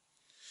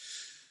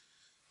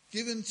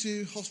 Given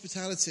to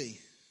hospitality,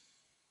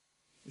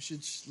 we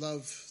should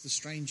love the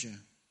stranger.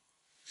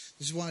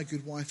 This is why a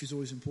good wife is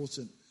always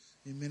important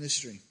in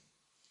ministry.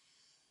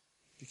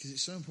 Because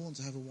it's so important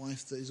to have a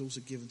wife that is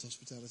also given to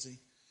hospitality.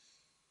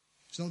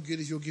 It's not good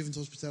if you're given to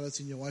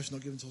hospitality and your wife's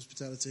not given to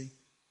hospitality.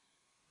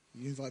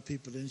 You invite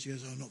people in and she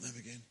goes, oh, not them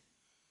again.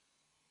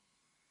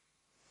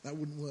 That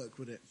wouldn't work,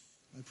 would it?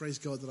 I praise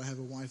God that I have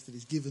a wife that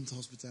is given to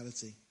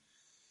hospitality.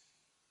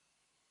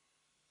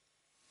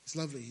 It's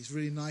lovely. It's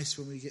really nice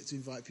when we get to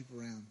invite people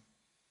around.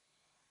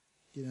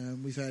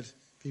 And we've had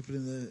people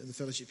in the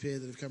fellowship here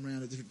that have come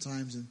around at different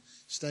times and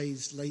stayed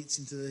late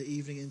into the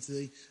evening, into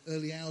the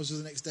early hours of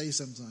the next day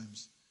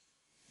sometimes.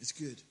 It's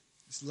good.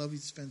 It's lovely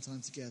to spend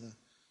time together.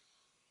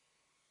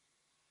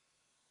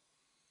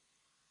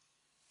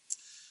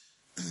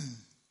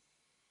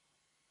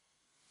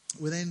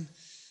 We're then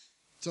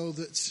told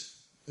that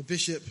a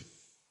bishop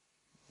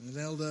An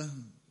elder,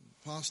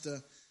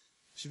 pastor,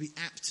 should be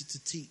apt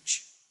to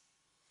teach.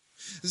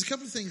 There's a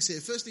couple of things here.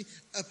 Firstly,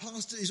 a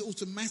pastor is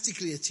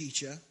automatically a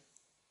teacher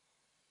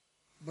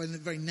by the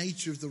very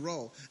nature of the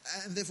role,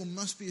 and therefore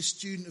must be a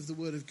student of the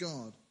Word of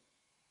God.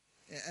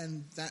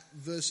 And that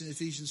verse in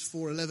Ephesians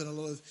 4:11, a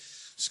lot of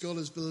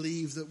scholars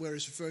believe that where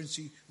it's referring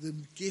to the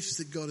gifts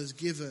that God has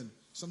given,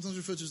 sometimes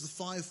referred to as the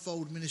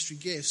fivefold ministry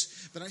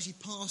gifts, but actually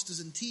pastors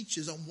and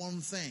teachers are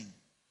one thing.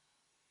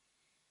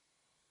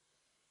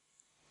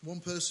 One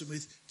person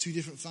with two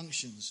different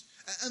functions.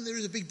 And there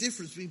is a big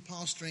difference between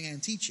pastoring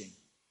and teaching.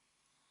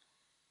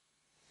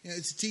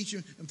 To teach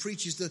and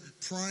preach is the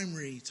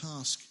primary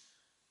task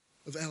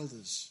of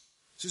elders.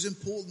 So it's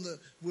important that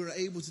we're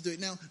able to do it.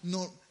 Now,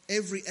 not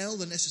every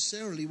elder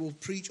necessarily will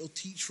preach or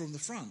teach from the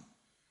front.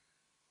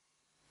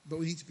 But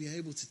we need to be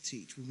able to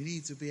teach. We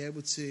need to be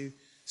able to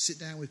sit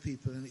down with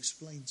people and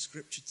explain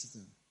Scripture to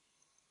them.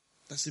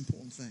 That's the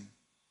important thing.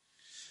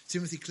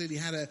 Timothy clearly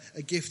had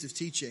a gift of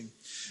teaching.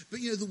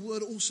 But the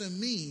word also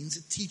means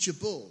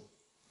teachable.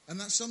 And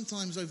that's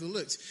sometimes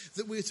overlooked.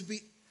 That we're to be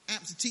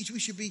apt to teach. We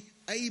should be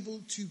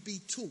able to be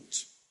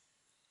taught.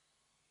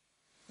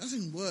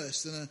 Nothing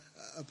worse than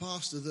a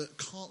pastor that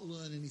can't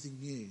learn anything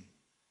new.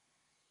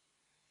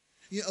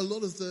 A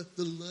lot of the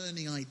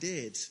learning I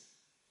did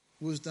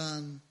was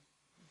done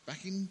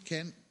back in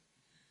Kent,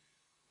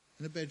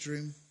 in a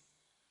bedroom,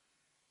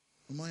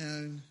 on my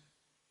own,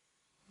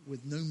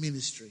 with no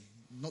ministry,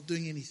 not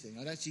doing anything.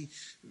 I'd actually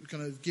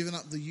kind of given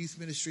up the youth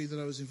ministry that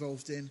I was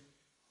involved in.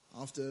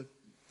 After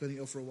putting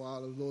it off for a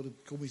while, the Lord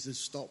had called me to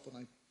stop, and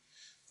I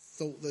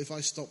thought that if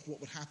I stopped,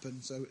 what would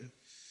happen? So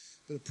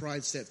a bit of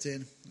pride stepped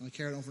in, and I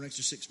carried on for an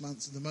extra 6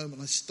 months. And the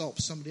moment I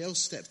stopped, somebody else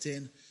stepped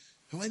in,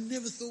 who I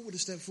never thought would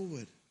have stepped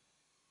forward.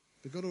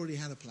 But God already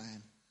had a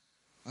plan.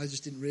 I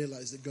just didn't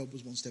realize that God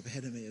was one step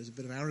ahead of me. It was a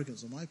bit of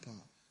arrogance on my part.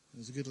 It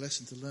was a good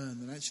lesson to learn.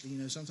 And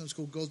actually, sometimes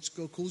God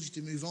calls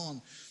you to move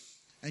on.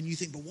 And you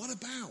think, but what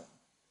about?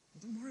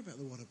 Well, don't worry about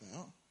the what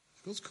about.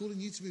 If God's calling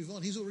you to move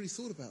on, He's already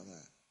thought about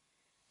that.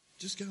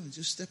 Just go and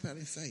just step out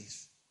in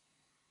faith.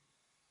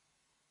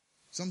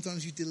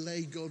 Sometimes you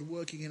delay God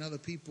working in other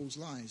people's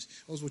lives.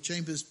 Oswald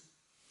Chambers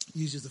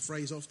uses the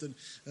phrase often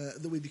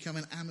that we become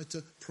an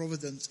amateur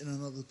providence in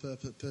another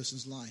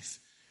person's life.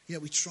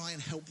 We try and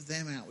help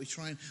them out. We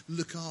try and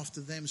look after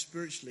them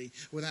spiritually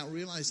without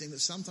realizing that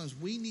sometimes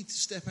we need to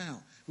step out.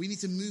 We need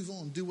to move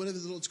on, do whatever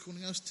the Lord's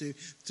calling us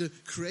to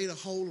create a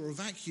hole or a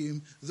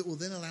vacuum that will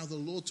then allow the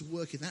Lord to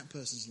work in that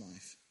person's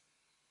life.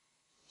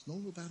 It's not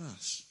all about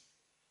us.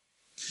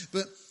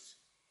 But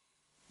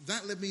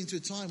that led me into a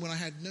time when I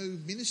had no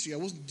ministry. I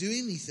wasn't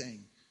doing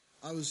anything.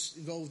 I was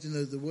involved in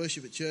the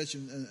worship at church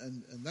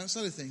and that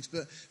side of things.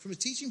 But from a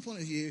teaching point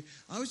of view,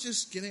 I was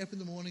just getting up in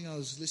the morning. I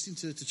was listening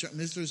to Chuck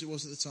Missler, as it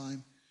was at the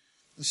time,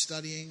 and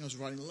studying. I was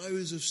writing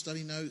loads of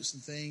study notes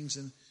and things,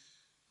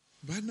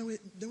 but I had nowhere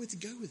to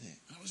go with it.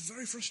 And it was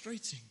very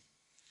frustrating.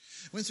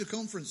 I went to a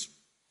conference.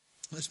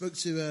 I spoke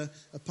to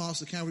a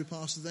pastor, Calvary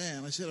pastor there,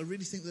 and I said, I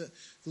really think that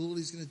the Lord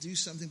is going to do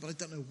something, but I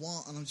don't know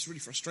what, and I'm just really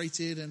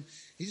frustrated. And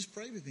he just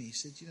prayed with me. He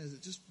said,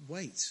 just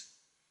wait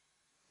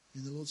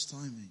in the Lord's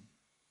timing.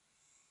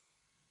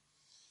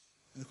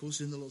 And of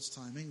course, in the Lord's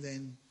timing,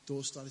 then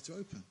doors started to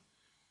open.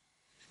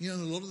 And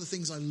a lot of the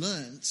things I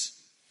learnt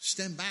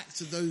stem back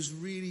to those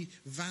really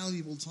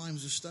valuable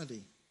times of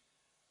study.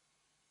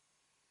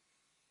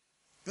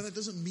 But that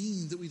doesn't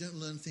mean that we don't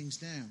learn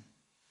things now.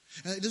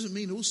 And it doesn't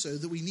mean also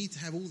that we need to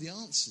have all the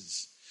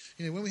answers.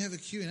 When we have a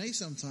Q&A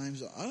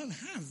sometimes, I don't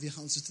have the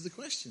answers to the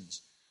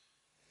questions.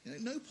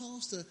 No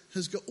pastor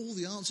has got all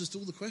the answers to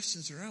all the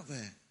questions that are out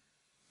there.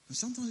 And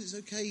sometimes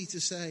it's okay to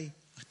say,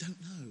 I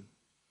don't know.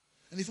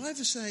 And if I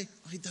ever say,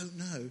 I don't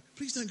know,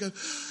 please don't go,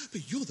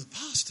 but you're the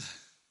pastor.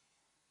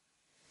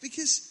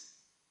 Because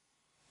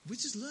we're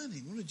just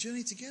learning. We're on a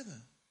journey together.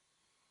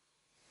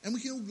 And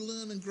we can all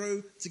learn and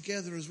grow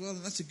together as well,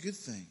 and that's a good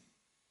thing.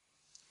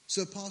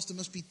 So a pastor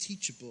must be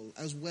teachable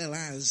as well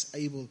as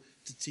able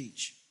to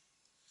teach.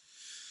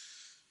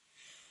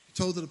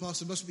 We're told that a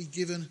pastor must be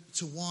given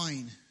to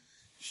wine.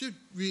 Should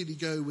really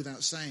go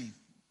without saying.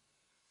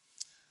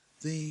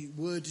 The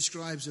word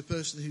describes a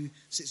person who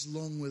sits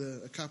long with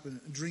a cup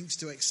and drinks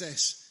to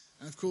excess.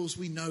 And of course,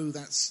 we know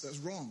that's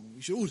wrong.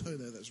 We should all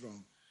know that's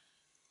wrong.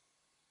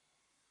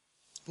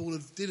 Paul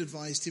did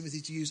advise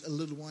Timothy to use a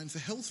little wine for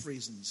health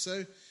reasons.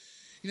 So,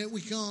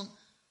 we can't,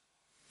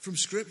 from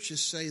Scripture,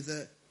 say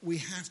that we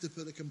have to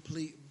put a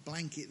complete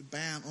blanket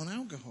ban on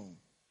alcohol.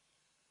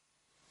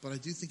 But I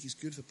do think it's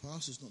good for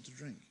pastors not to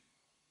drink.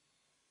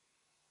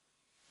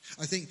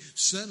 I think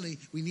certainly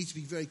we need to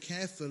be very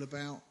careful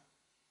about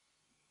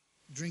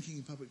drinking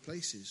in public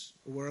places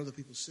or where other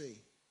people see.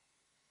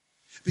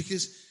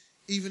 Because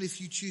even if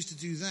you choose to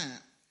do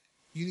that,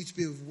 you need to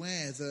be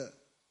aware that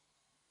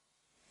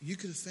you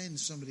could offend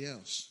somebody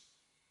else.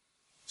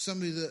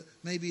 Somebody that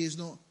maybe is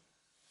not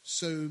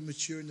so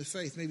mature in the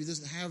faith, maybe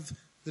doesn't have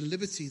the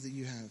liberty that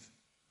you have.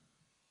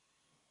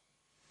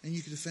 And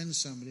you could offend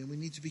somebody, and we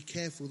need to be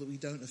careful that we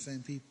don't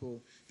offend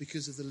people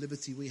because of the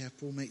liberty we have.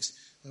 Paul makes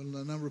a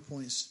number of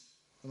points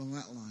along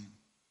that line.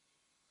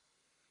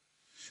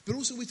 But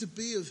also we're to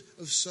be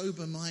of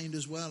sober mind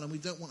as well, and we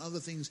don't want other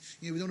things,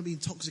 we don't want to be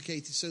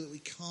intoxicated so that we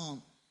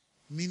can't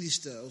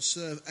minister or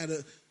serve at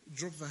a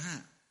drop of a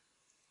hat.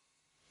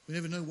 We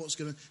never know what's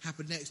going to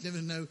happen next,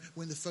 never know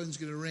when the phone's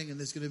going to ring and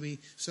there's going to be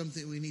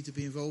something we need to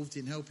be involved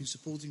in, helping,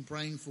 supporting,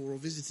 praying for, or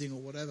visiting,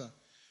 or whatever.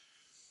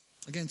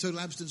 Again, total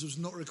abstinence was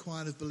not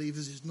required of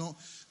believers. It's not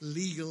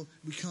legal.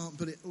 We can't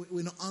put it,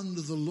 we're not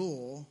under the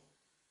law,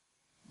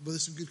 but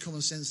there's some good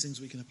common sense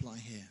things we can apply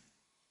here.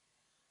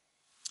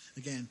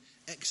 Again,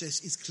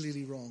 excess is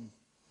clearly wrong.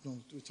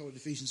 We're told in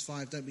Ephesians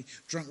 5, don't be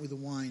drunk with the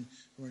wine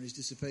or in his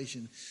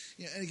dissipation.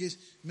 And I guess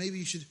maybe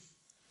you should,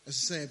 as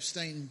I say,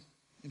 abstain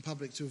in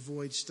public to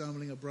avoid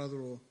stumbling a brother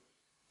or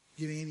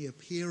giving any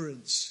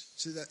appearance.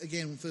 So that,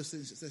 again, 1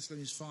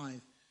 Thessalonians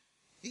 5.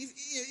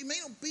 It may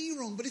not be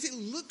wrong, but if it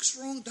looks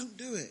wrong, don't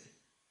do it.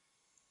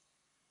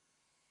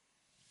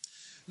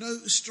 No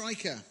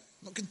striker,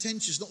 not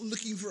contentious, not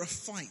looking for a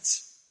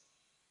fight.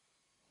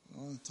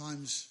 At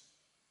times,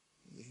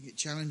 it can get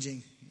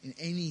challenging in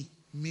any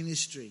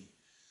ministry.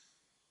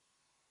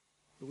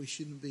 But we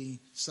shouldn't be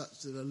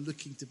such that are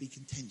looking to be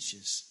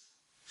contentious.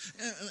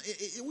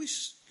 It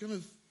always kind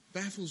of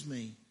baffles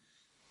me.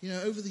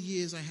 Over the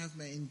years I have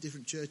met in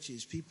different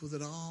churches people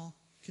that are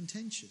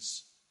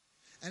contentious.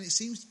 And it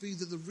seems to be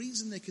that the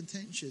reason they're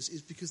contentious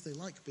is because they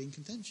like being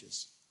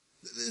contentious.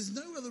 There's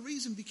no other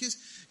reason because,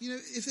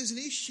 if there's an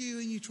issue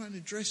and you're trying to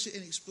address it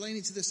and explain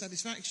it to their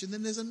satisfaction,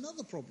 then there's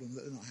another problem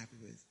that they're not happy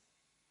with.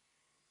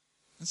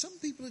 And some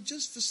people are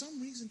just, for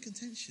some reason,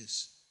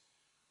 contentious.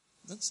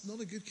 That's not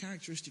a good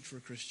characteristic for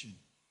a Christian.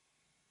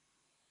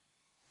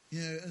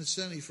 And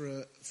certainly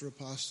for a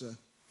pastor,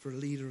 for a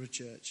leader of a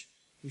church,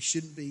 we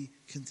shouldn't be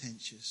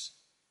contentious.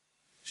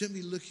 We shouldn't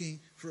be looking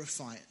for a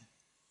fight.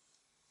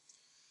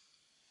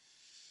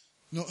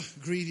 Not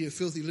greedy or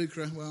filthy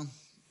lucre. Well,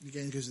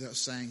 again, it goes without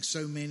saying.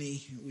 So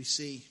many we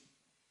see.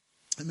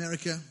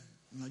 America,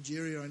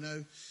 Nigeria, I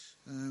know.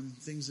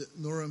 Things that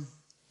Norm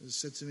has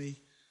said to me.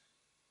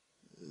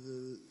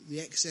 The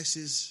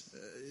excesses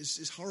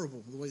is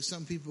horrible. The way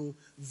some people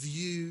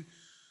view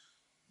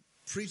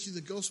preaching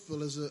the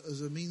gospel as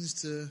a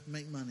means to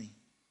make money.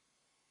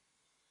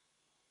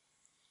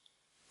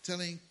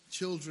 Telling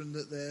children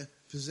that they're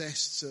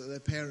possessed so that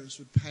their parents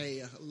would pay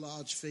a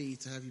large fee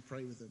to have you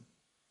pray with them.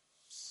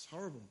 It's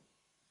horrible.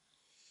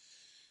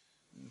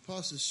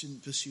 Pastors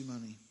shouldn't pursue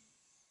money.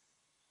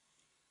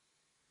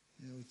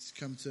 We'll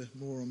come to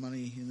more on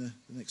money in the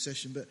next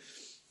session. But,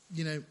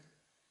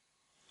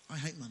 I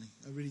hate money.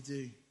 I really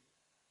do.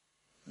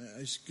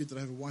 It's good that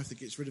I have a wife that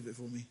gets rid of it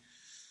for me.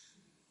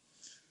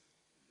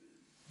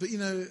 But,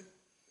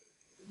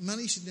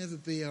 money should never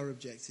be our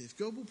objective.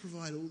 God will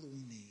provide all that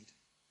we need.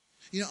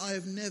 I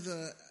have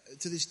never,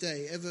 to this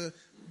day, ever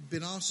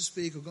been asked to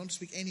speak or gone to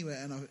speak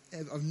anywhere, and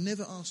I've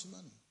never asked for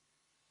money.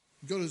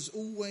 God has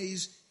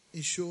always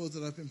ensured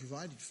that I've been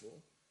provided for.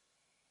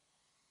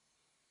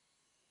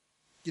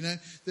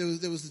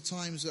 There was the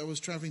times that I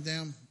was travelling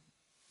down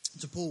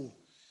to Paul,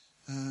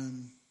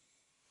 and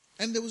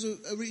there was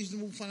a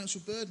reasonable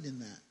financial burden in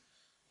that.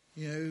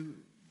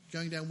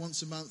 Going down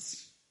once a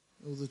month,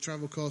 all the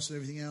travel costs and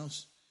everything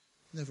else,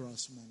 never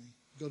asked for money.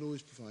 God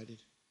always provided.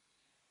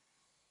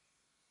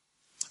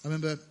 I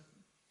remember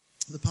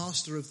the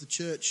pastor of the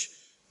church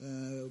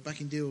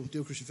back in Deal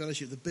Christian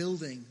Fellowship, the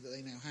building that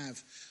they now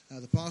have.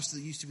 The pastor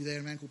that used to be there,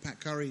 a man called Pat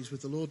Curry, is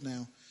with the Lord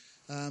now.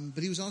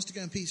 But he was asked to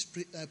go and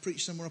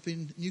preach somewhere up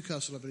in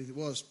Newcastle, I believe it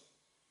was.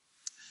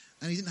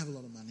 And he didn't have a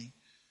lot of money.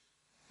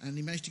 And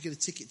he managed to get a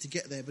ticket to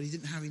get there, but he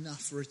didn't have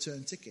enough for a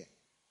return ticket.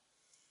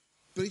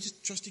 But he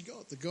just trusted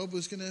God, that God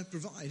was going to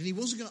provide. And he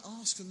wasn't going to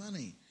ask for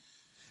money.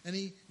 And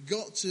he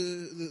got to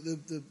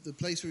the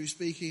place where he was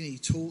speaking, he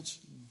taught,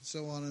 and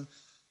so on. And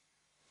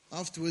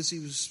afterwards,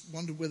 he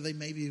wondered whether they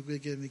maybe were going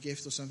to give him a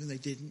gift or something. They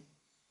didn't.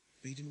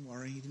 But he didn't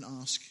worry. He didn't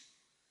ask.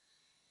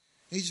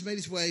 And he just made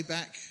his way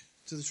back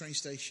to the train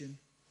station.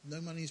 No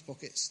money in his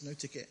pockets. No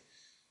ticket.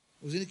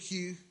 Was in a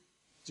queue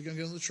to go and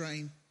get on the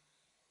train.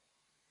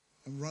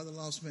 And right at the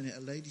last minute,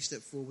 a lady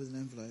stepped forward with an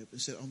envelope and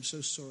said, "I'm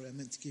so sorry. I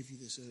meant to give you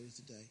this earlier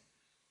today."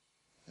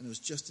 And there was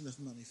just enough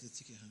money for the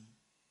ticket home.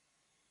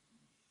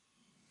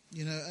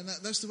 And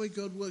that's the way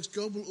God works.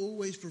 God will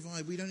always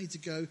provide. We don't need to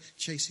go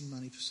chasing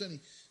money.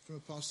 Certainly, from a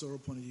pastoral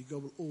point of view,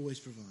 God will always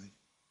provide.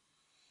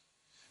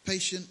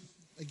 Patient,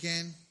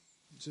 again,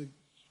 it's a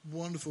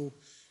wonderful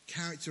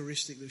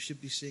characteristic that should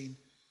be seen.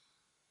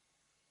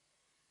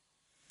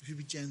 We should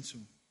be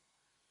gentle.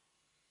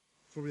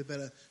 Probably a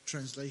better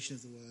translation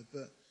of the word.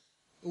 But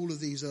all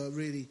of these are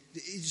really,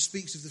 it just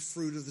speaks of the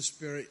fruit of the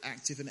Spirit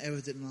active and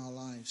evident in our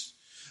lives.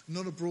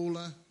 Not a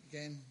brawler,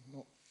 again,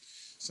 not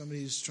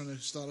somebody who's trying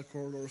to start a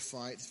quarrel or a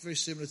fight. It's very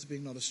similar to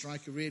being not a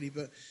striker, really,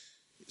 but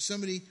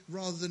somebody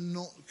rather than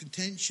not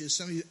contentious,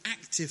 somebody who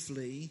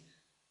actively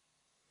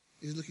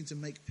is looking to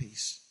make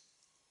peace.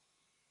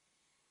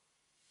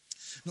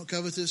 Not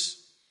covetous.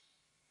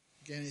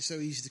 Again, it's so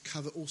easy to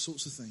covet all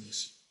sorts of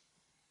things.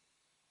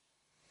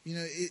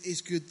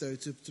 It's good, though,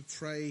 to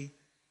pray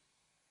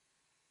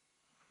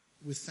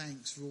with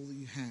thanks for all that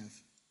you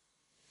have.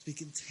 To be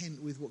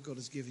content with what God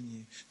has given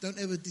you. Don't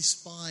ever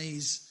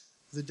despise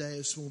the day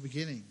of small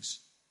beginnings.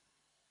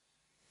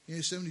 You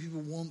know, so many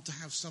people want to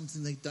have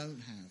something they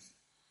don't have.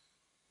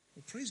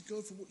 Well, praise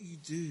God for what you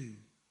do.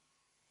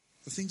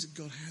 The things that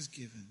God has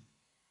given.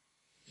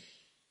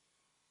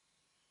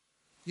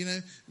 You know,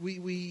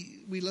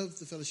 we love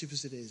the fellowship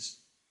as it is.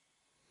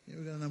 You know,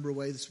 we've got a number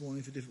away this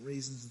morning for different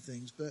reasons and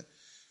things. But,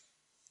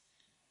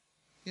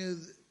 you know,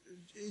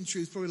 in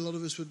truth, probably a lot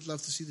of us would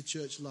love to see the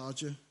church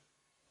larger.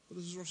 But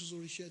as Ross has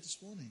already shared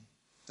this morning,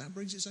 that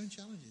brings its own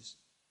challenges.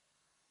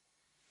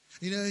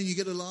 You know, and you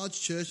get a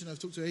large church, and I've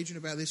talked to Adrian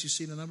about this. You've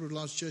seen a number of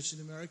large churches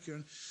in America,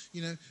 and,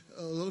 you know,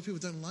 a lot of people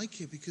don't like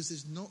it because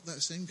there's not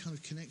that same kind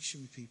of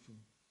connection with people.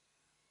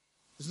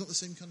 There's not the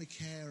same kind of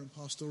care and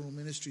pastoral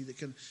ministry that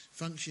can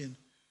function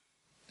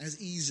as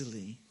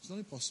easily. It's not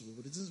impossible,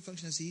 but it doesn't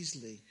function as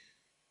easily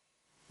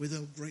with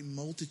a great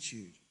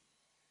multitude.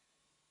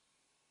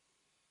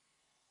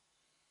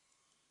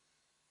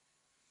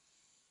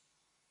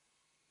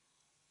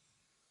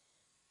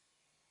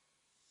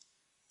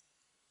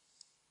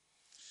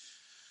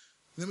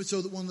 Then we're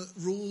told that one that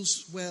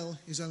rules well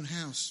his own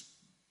house,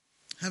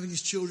 having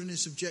his children in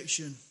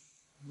subjection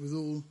with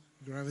all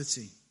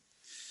gravity.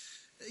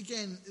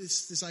 Again,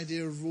 this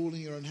idea of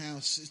ruling your own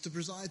house is to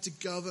preside, to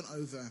govern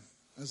over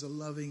as a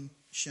loving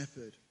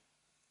shepherd.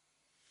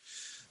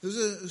 There's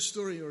a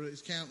story or an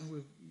account, and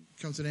we'll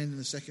come to an end in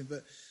a second,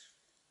 but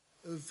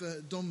of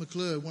Don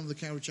McClure, one of the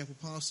Calvary Chapel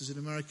pastors in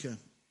America.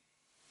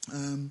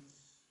 In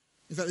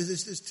fact,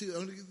 there's two.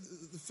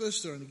 The first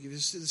story I'm going to give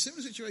is a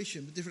similar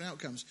situation, but different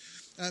outcomes.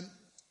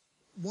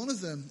 One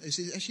of them is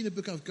actually in a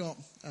book I've got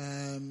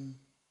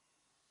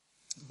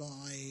by,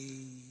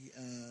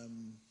 I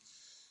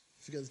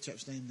forget the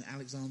chap's name,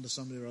 Alexander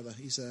somebody or other.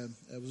 He was a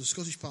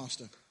Scottish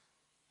pastor.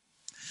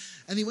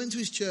 And he went to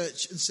his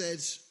church and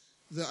said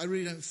that I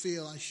really don't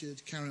feel I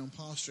should carry on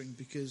pastoring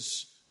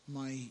because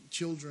my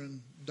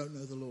children don't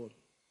know the Lord.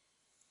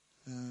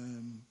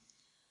 And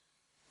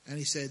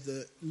he said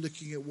that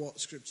looking at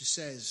what Scripture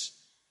says,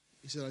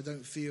 he said, I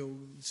don't feel,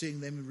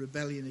 seeing them in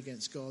rebellion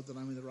against God, that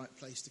I'm in the right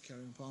place to carry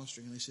on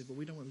pastoring. And they said, but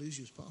we don't want to lose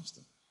you as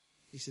pastor.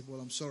 He said, well,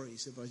 I'm sorry. He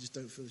said, but I just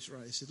don't feel it's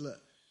right. He said, look,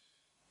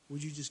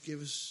 would you just give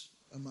us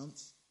a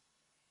month?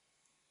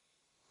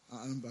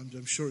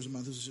 I'm sure it was a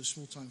month. It was a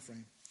small time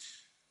frame.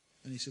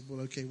 And he said,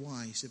 well, okay,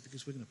 why? He said,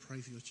 because we're going to pray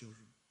for your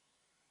children.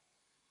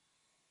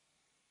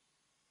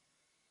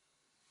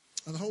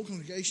 And the whole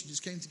congregation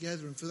just came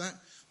together, and for that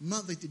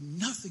month they did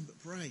nothing but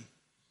pray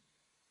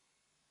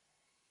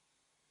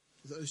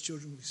that those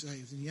children would be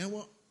saved. And you know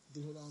what? The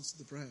Lord answered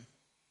the prayer.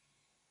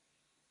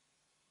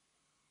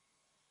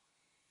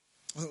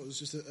 I thought it was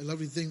just a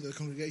lovely thing that the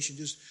congregation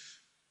just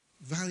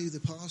valued the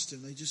pastor,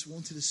 and they just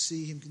wanted to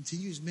see him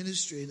continue his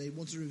ministry, and they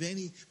wanted to remove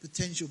any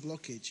potential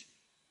blockage.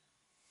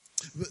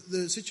 But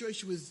the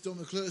situation with Don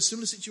McClure, a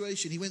similar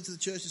situation. He went to the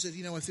church and said,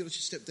 you know, I feel I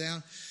should step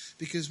down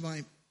because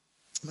my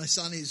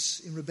son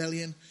is in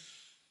rebellion.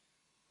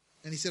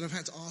 And he said, I've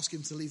had to ask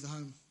him to leave the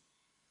home.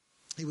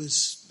 He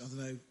was, I don't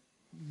know,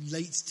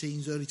 late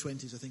teens, early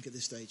 20s, I think, at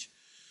this stage.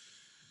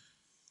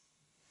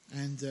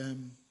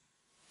 And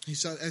he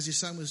said, as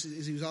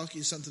he was asking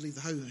his son to leave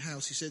the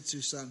house, he said to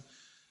his son,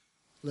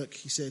 look,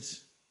 he said,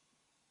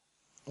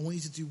 I want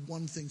you to do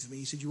one thing for me.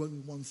 He said, you owe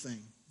me one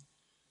thing.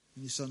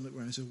 And his son looked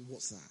around and said, well,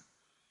 what's that?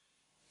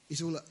 He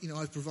said, well, you know,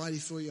 I've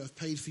provided for you, I've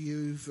paid for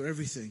you, for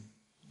everything,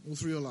 all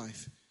through your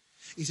life.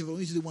 He said, well, I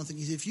want you to do one thing.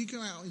 He said, if you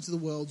go out into the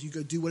world, you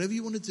go do whatever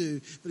you want to do,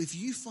 but if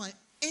you find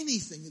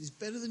anything that is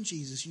better than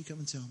Jesus, you come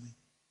and tell me.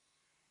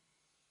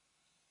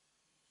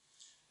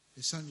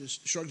 His son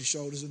just shrugged his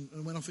shoulders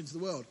and went off into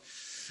the world.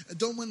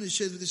 Don went and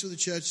shared this with the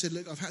church, said,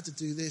 look, I've had to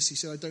do this. He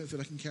said, I don't feel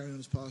I can carry on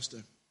as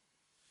pastor.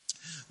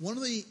 One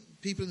of the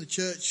people in the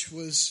church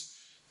was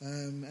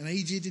an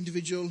aged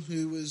individual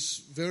who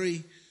was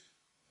very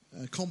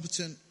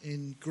competent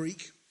in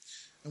Greek.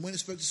 And when I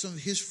spoke to some of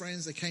his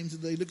friends,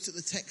 they looked at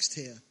the text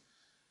here.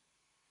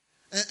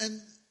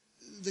 And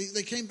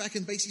they came back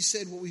and basically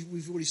said what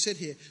we've already said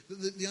here.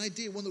 That the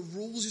idea, one that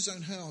rules his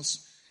own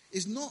house,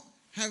 is not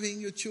having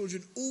your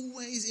children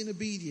always in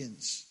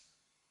obedience.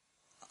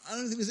 I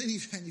don't think there's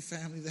any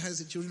family that has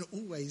their children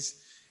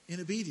always in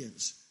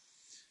obedience.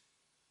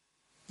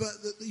 But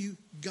that you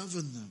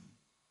govern them.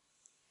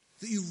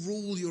 That you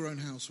rule your own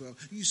house well.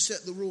 You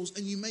set the rules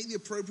and you make the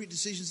appropriate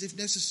decisions if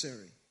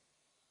necessary.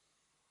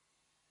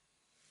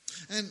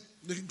 And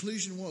the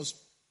conclusion was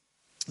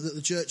that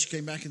the church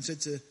came back and said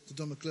to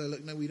Don McClure,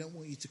 look, no, we don't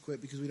want you to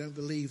quit because we don't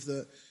believe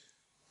that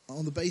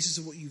on the basis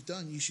of what you've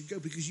done, you should go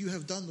because you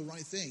have done the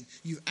right thing.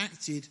 You've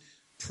acted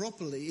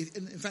properly.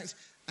 In fact,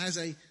 as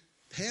a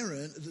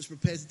parent that's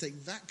prepared to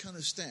take that kind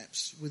of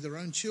steps with their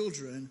own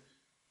children,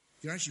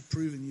 you're actually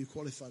proving you're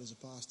qualified as a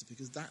pastor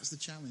because that's the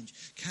challenge.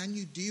 Can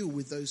you deal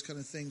with those kind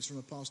of things from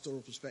a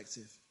pastoral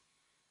perspective?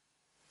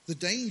 The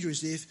danger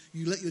is if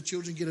you let your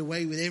children get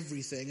away with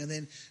everything, and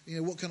then, you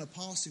know, what kind of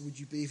pastor would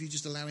you be if you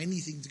just allow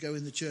anything to go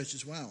in the church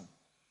as well?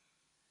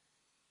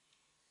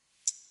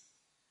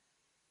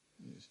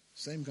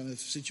 Same kind of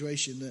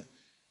situation that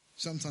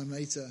sometime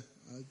later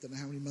I don't know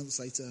how many months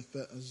later,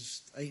 but it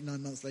was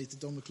 8-9 months later,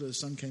 Don McClure's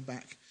son came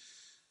back.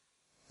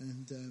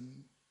 And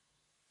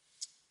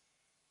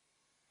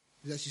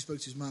he actually spoke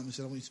to his mum and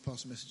said, I want you to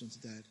pass a message on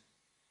to Dad.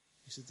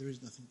 He said, there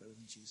is nothing better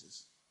than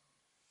Jesus.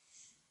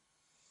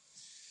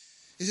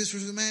 He says, for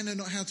if a man know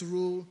not how to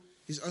rule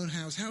his own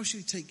house, how should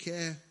he take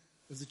care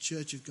of the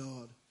church of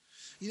God?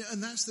 You know,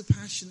 and that's the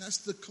passion, that's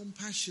the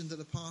compassion that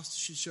a pastor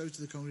should show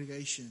to the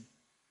congregation.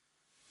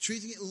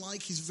 Treating it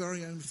like his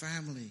very own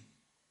family.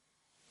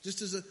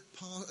 Just as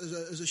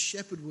a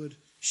shepherd would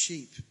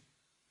sheep.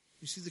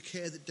 You see the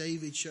care that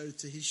David showed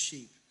to his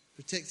sheep,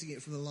 protecting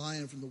it from the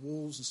lion, from the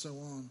wolves, and so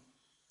on.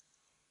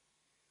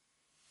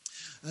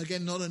 And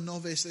again, not a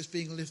novice that's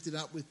being lifted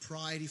up with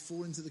pride. He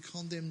falls into the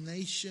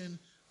condemnation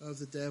of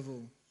the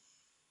devil.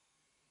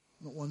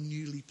 Not one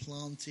newly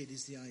planted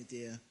is the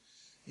idea.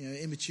 You know,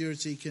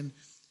 immaturity can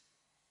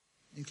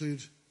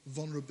include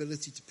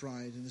vulnerability to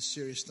pride and a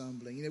serious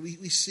stumbling. You know,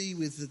 we see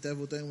with the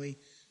devil, don't we?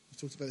 We've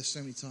talked about this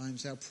so many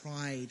times, how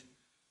pride,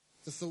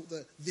 the thought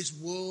that this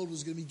world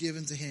was going to be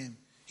given to him.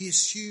 He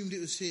assumed it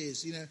was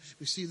his. You know,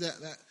 we see that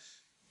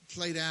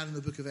played out in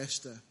the book of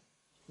Esther.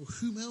 Well,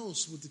 whom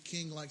else would the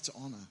king like to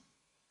honor?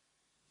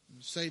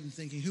 And Satan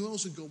thinking, who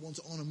else would God want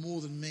to honor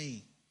more than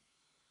me?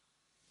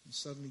 And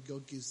suddenly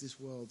God gives this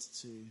world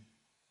to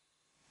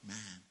man,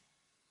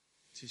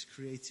 to his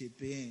created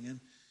being. And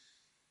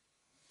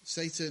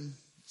Satan,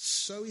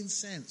 so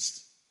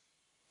incensed,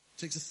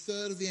 takes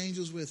 1/3 of the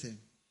angels with him.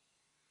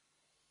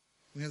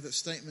 We have that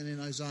statement in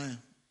Isaiah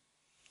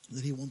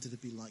that he wanted to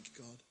be like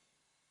God.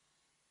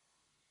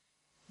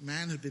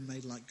 Man had been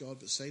made like God,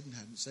 but Satan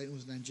hadn't. Satan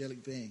was an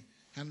angelic being.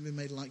 Hadn't been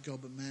made like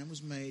God, but man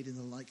was made in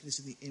the likeness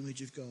and the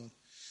image of God.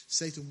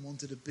 Satan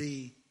wanted to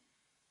be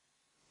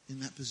in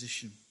that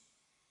position,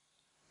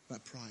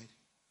 that pride.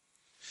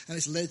 And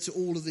it's led to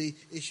all of the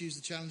issues,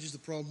 the challenges, the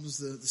problems,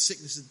 the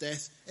sickness, the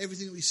death,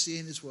 everything that we see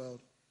in this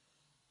world.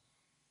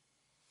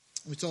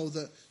 We're told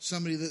that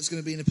somebody that's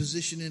going to be in a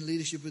position in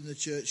leadership in the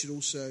church should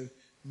also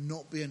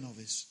not be a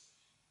novice.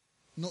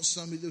 Not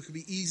somebody that could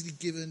be easily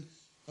given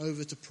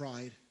over to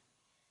pride.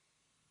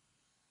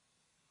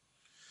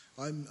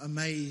 I'm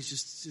amazed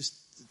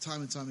just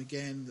time and time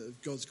again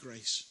of God's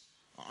grace.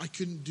 I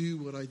couldn't do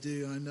what I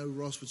do, and I know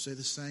Ross would say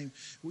the same.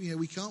 You know,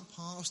 we can't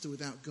pastor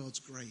without God's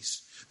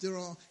grace. There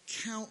are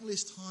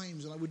countless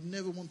times, and I would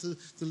never want to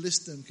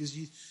list them because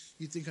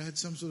you'd think I had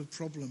some sort of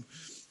problem.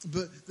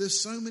 But there's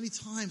so many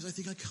times I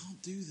think I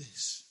can't do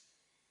this.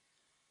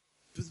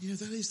 But, you know,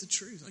 that is the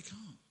truth. I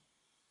can't.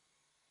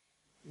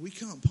 We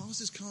can't.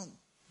 Pastors can't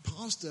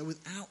pastor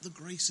without the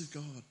grace of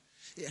God.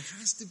 It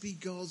has to be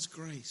God's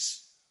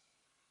grace.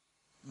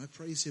 And I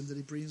praise him that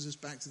he brings us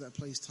back to that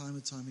place time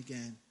and time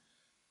again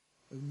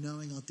of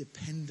knowing our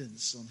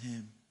dependence on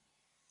him.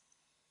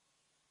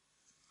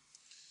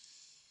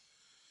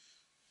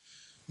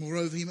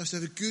 Moreover, he must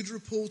have a good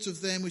report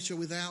of them which are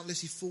without,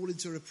 lest he fall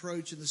into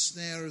reproach and the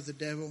snare of the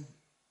devil.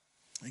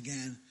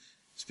 Again,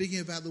 speaking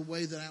about the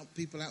way that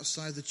people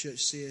outside the church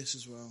see us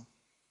as well.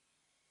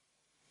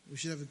 We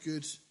should have a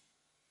good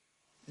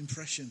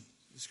impression.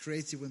 It's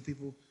created when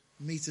people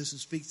meet us and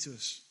speak to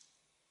us.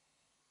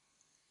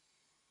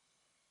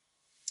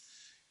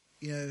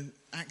 You know,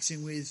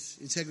 acting with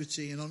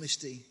integrity and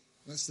honesty.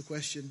 That's the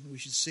question. We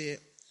should see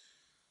it.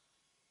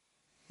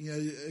 You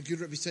know, a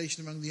good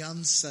reputation among the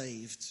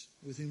unsaved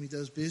with whom he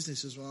does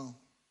business as well.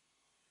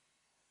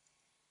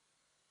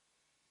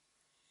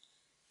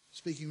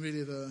 Speaking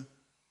really of a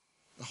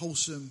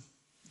wholesome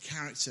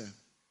character,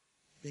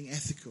 being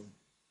ethical.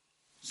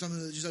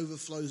 Something that just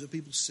overflows that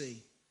people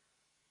see.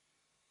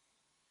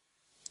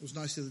 It was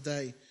nice the other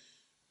day.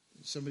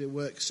 Somebody at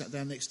work sat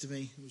down next to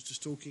me and was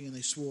just talking and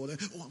they swore.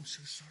 Oh, I'm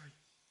so sorry.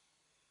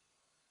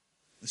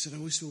 I said, I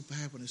always feel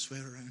bad when I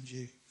swear around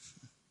you.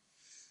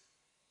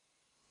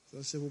 So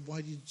I said, well,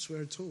 why do you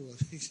swear at all? I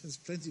think there's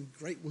plenty of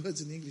great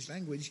words in the English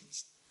language.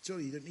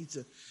 Surely you don't need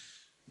to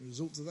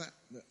resort to that.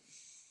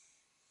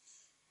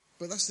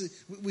 But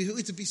we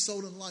need to be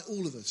salt and light,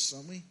 all of us,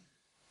 aren't we?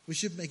 We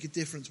should make a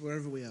difference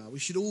wherever we are. We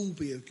should all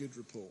be of good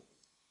report.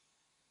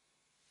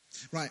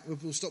 Right,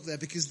 we'll stop there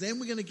because then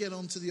we're going to get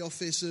on to the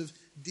office of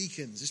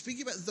deacons. It's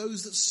speaking about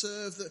those that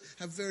serve, that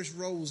have various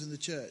roles in the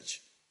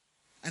church.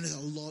 And there's a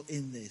lot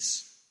in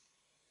this.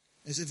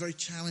 It's a very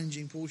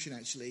challenging portion,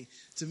 actually,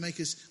 to make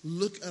us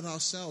look at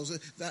ourselves.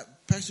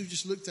 That passage we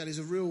just looked at is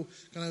a real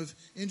kind of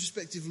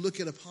introspective look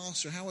at a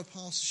pastor, how a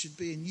pastor should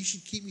be. And you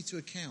should keep me to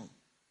account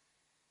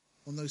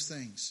on those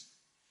things.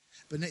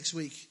 But next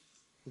week,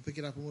 we'll pick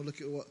it up and we'll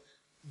look at what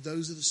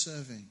those that are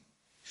serving.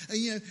 And,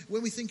 you know,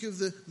 when we think of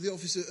the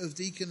office of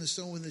deacon and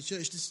so on in the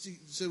church,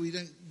 so we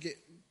don't get,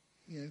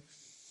 you know,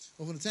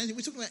 off on a tangent,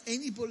 we're talking about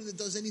anybody that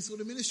does any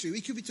sort of ministry.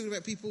 We could be talking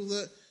about people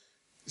that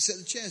set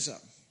the chairs up,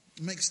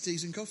 make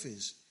teas and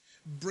coffees,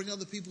 bring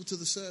other people to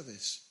the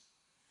service,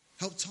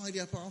 help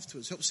tidy up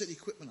afterwards, help set the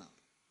equipment up.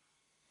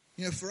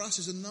 You know, for us,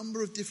 there's a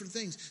number of different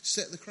things.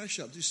 Set the creche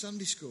up, do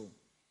Sunday school.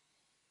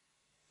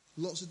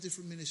 Lots of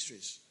different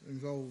ministries are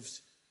involved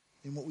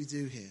in what we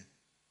do here.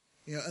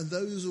 You know, and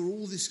those are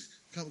all this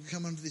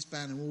come under this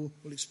banner.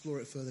 We'll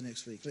explore it further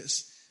next week.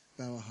 Let's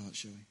bow our hearts,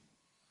 shall we?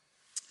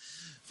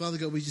 Father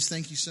God, we just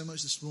thank you so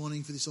much this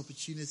morning for this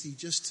opportunity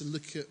just to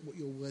look at what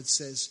your word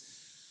says.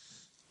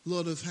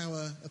 Lord, of how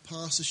a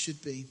pastor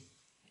should be.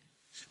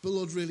 But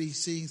Lord, really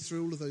seeing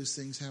through all of those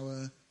things how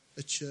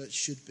a church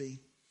should be.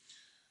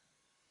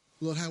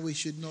 Lord, how we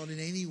should not in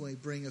any way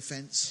bring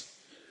offense.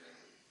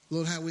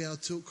 Lord, how we are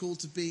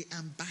called to be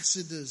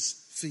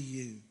ambassadors for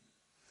you.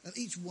 And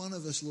each one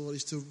of us, Lord,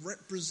 is to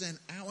represent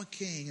our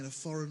King in a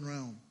foreign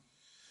realm.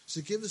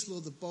 So give us,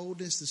 Lord, the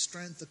boldness, the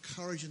strength, the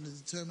courage, and the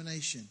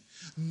determination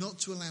not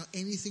to allow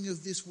anything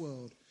of this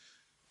world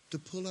to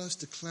pull us,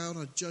 to cloud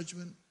our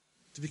judgment,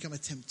 to become a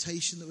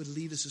temptation that would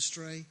lead us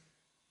astray,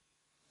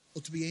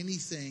 or to be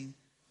anything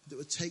that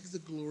would take the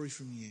glory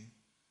from you.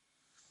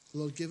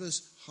 Lord, give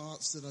us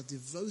hearts that are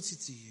devoted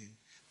to you,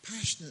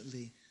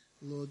 passionately,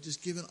 Lord,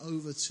 just given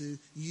over to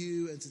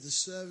you and to the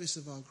service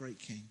of our great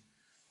King.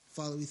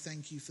 Father, we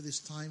thank you for this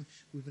time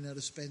we've been able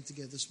to spend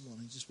together this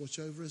morning. Just watch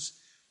over us,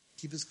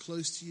 keep us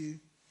close to you,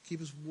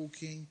 keep us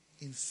walking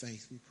in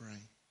faith, we pray.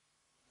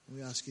 And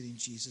we ask it in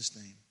Jesus'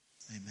 name.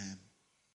 Amen.